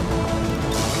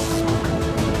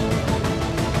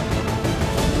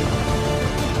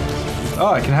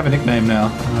 Oh, I can have a nickname now.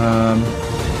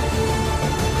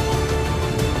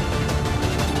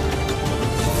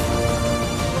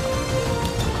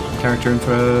 Character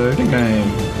info,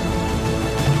 nickname.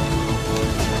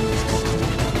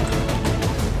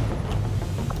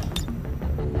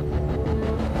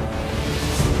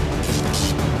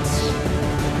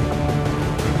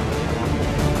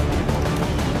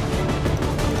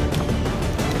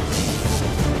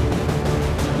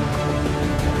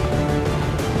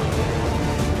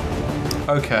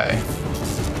 Okay.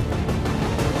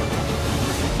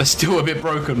 They're still a bit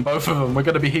broken, both of them. We're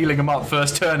going to be healing them up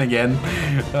first turn again.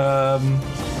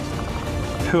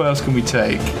 Who else can we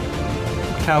take?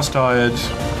 Cal's tired.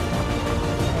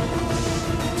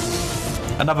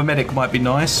 Another medic might be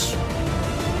nice.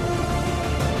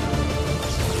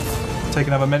 Take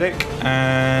another medic,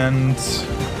 and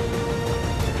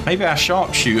maybe our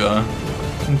sharpshooter.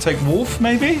 Can take Wolf,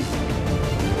 maybe?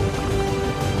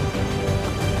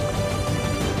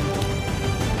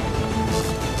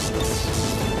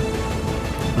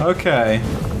 Okay,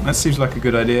 that seems like a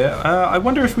good idea. I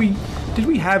wonder if did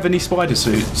we have any spider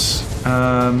suits? Put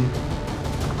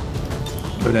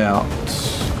out.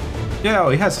 Yeah, oh,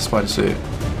 he has a spider suit.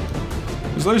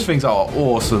 Because those things are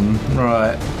awesome,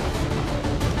 right?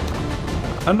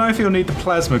 I don't know if he'll need the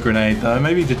plasma grenade though.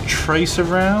 Maybe the tracer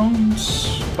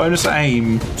rounds. Bonus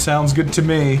aim sounds good to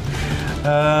me.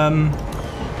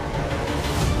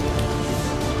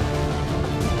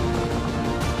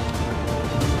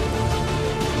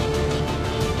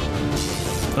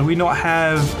 We not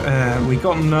have, we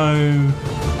got no...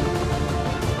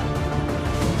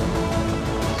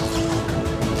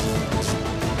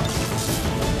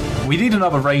 We need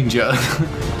another ranger.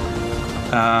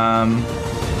 But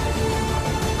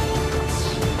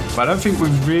I don't think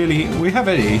we have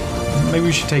Eddie. Maybe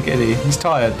we should take Eddie. He's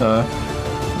tired though.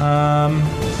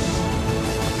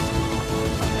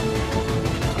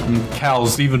 And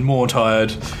Cal's even more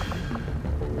tired.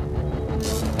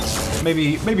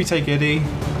 Maybe take Eddie.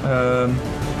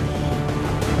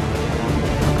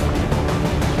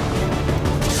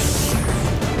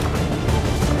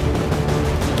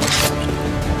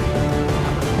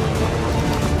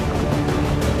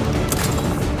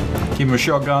 Give him a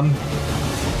shotgun. I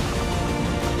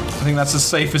think that's as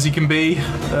safe as he can be.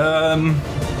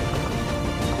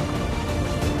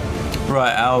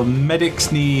 Right, our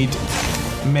medics need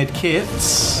med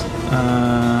kits.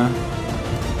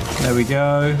 There we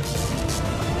go.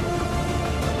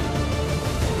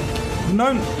 No,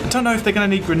 I don't know if they're going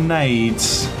to need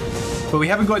grenades, but we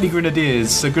haven't got any grenadiers,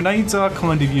 so grenades are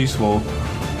kind of useful.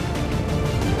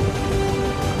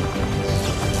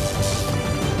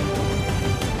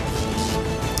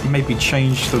 Maybe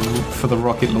change for the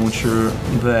rocket launcher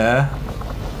there.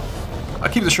 I'll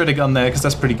keep the shredder gun there because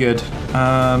that's pretty good.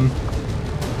 I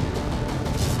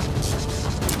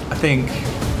think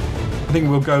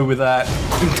we'll go with that.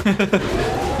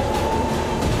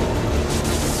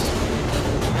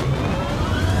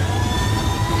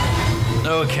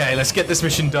 Okay, let's get this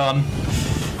mission done.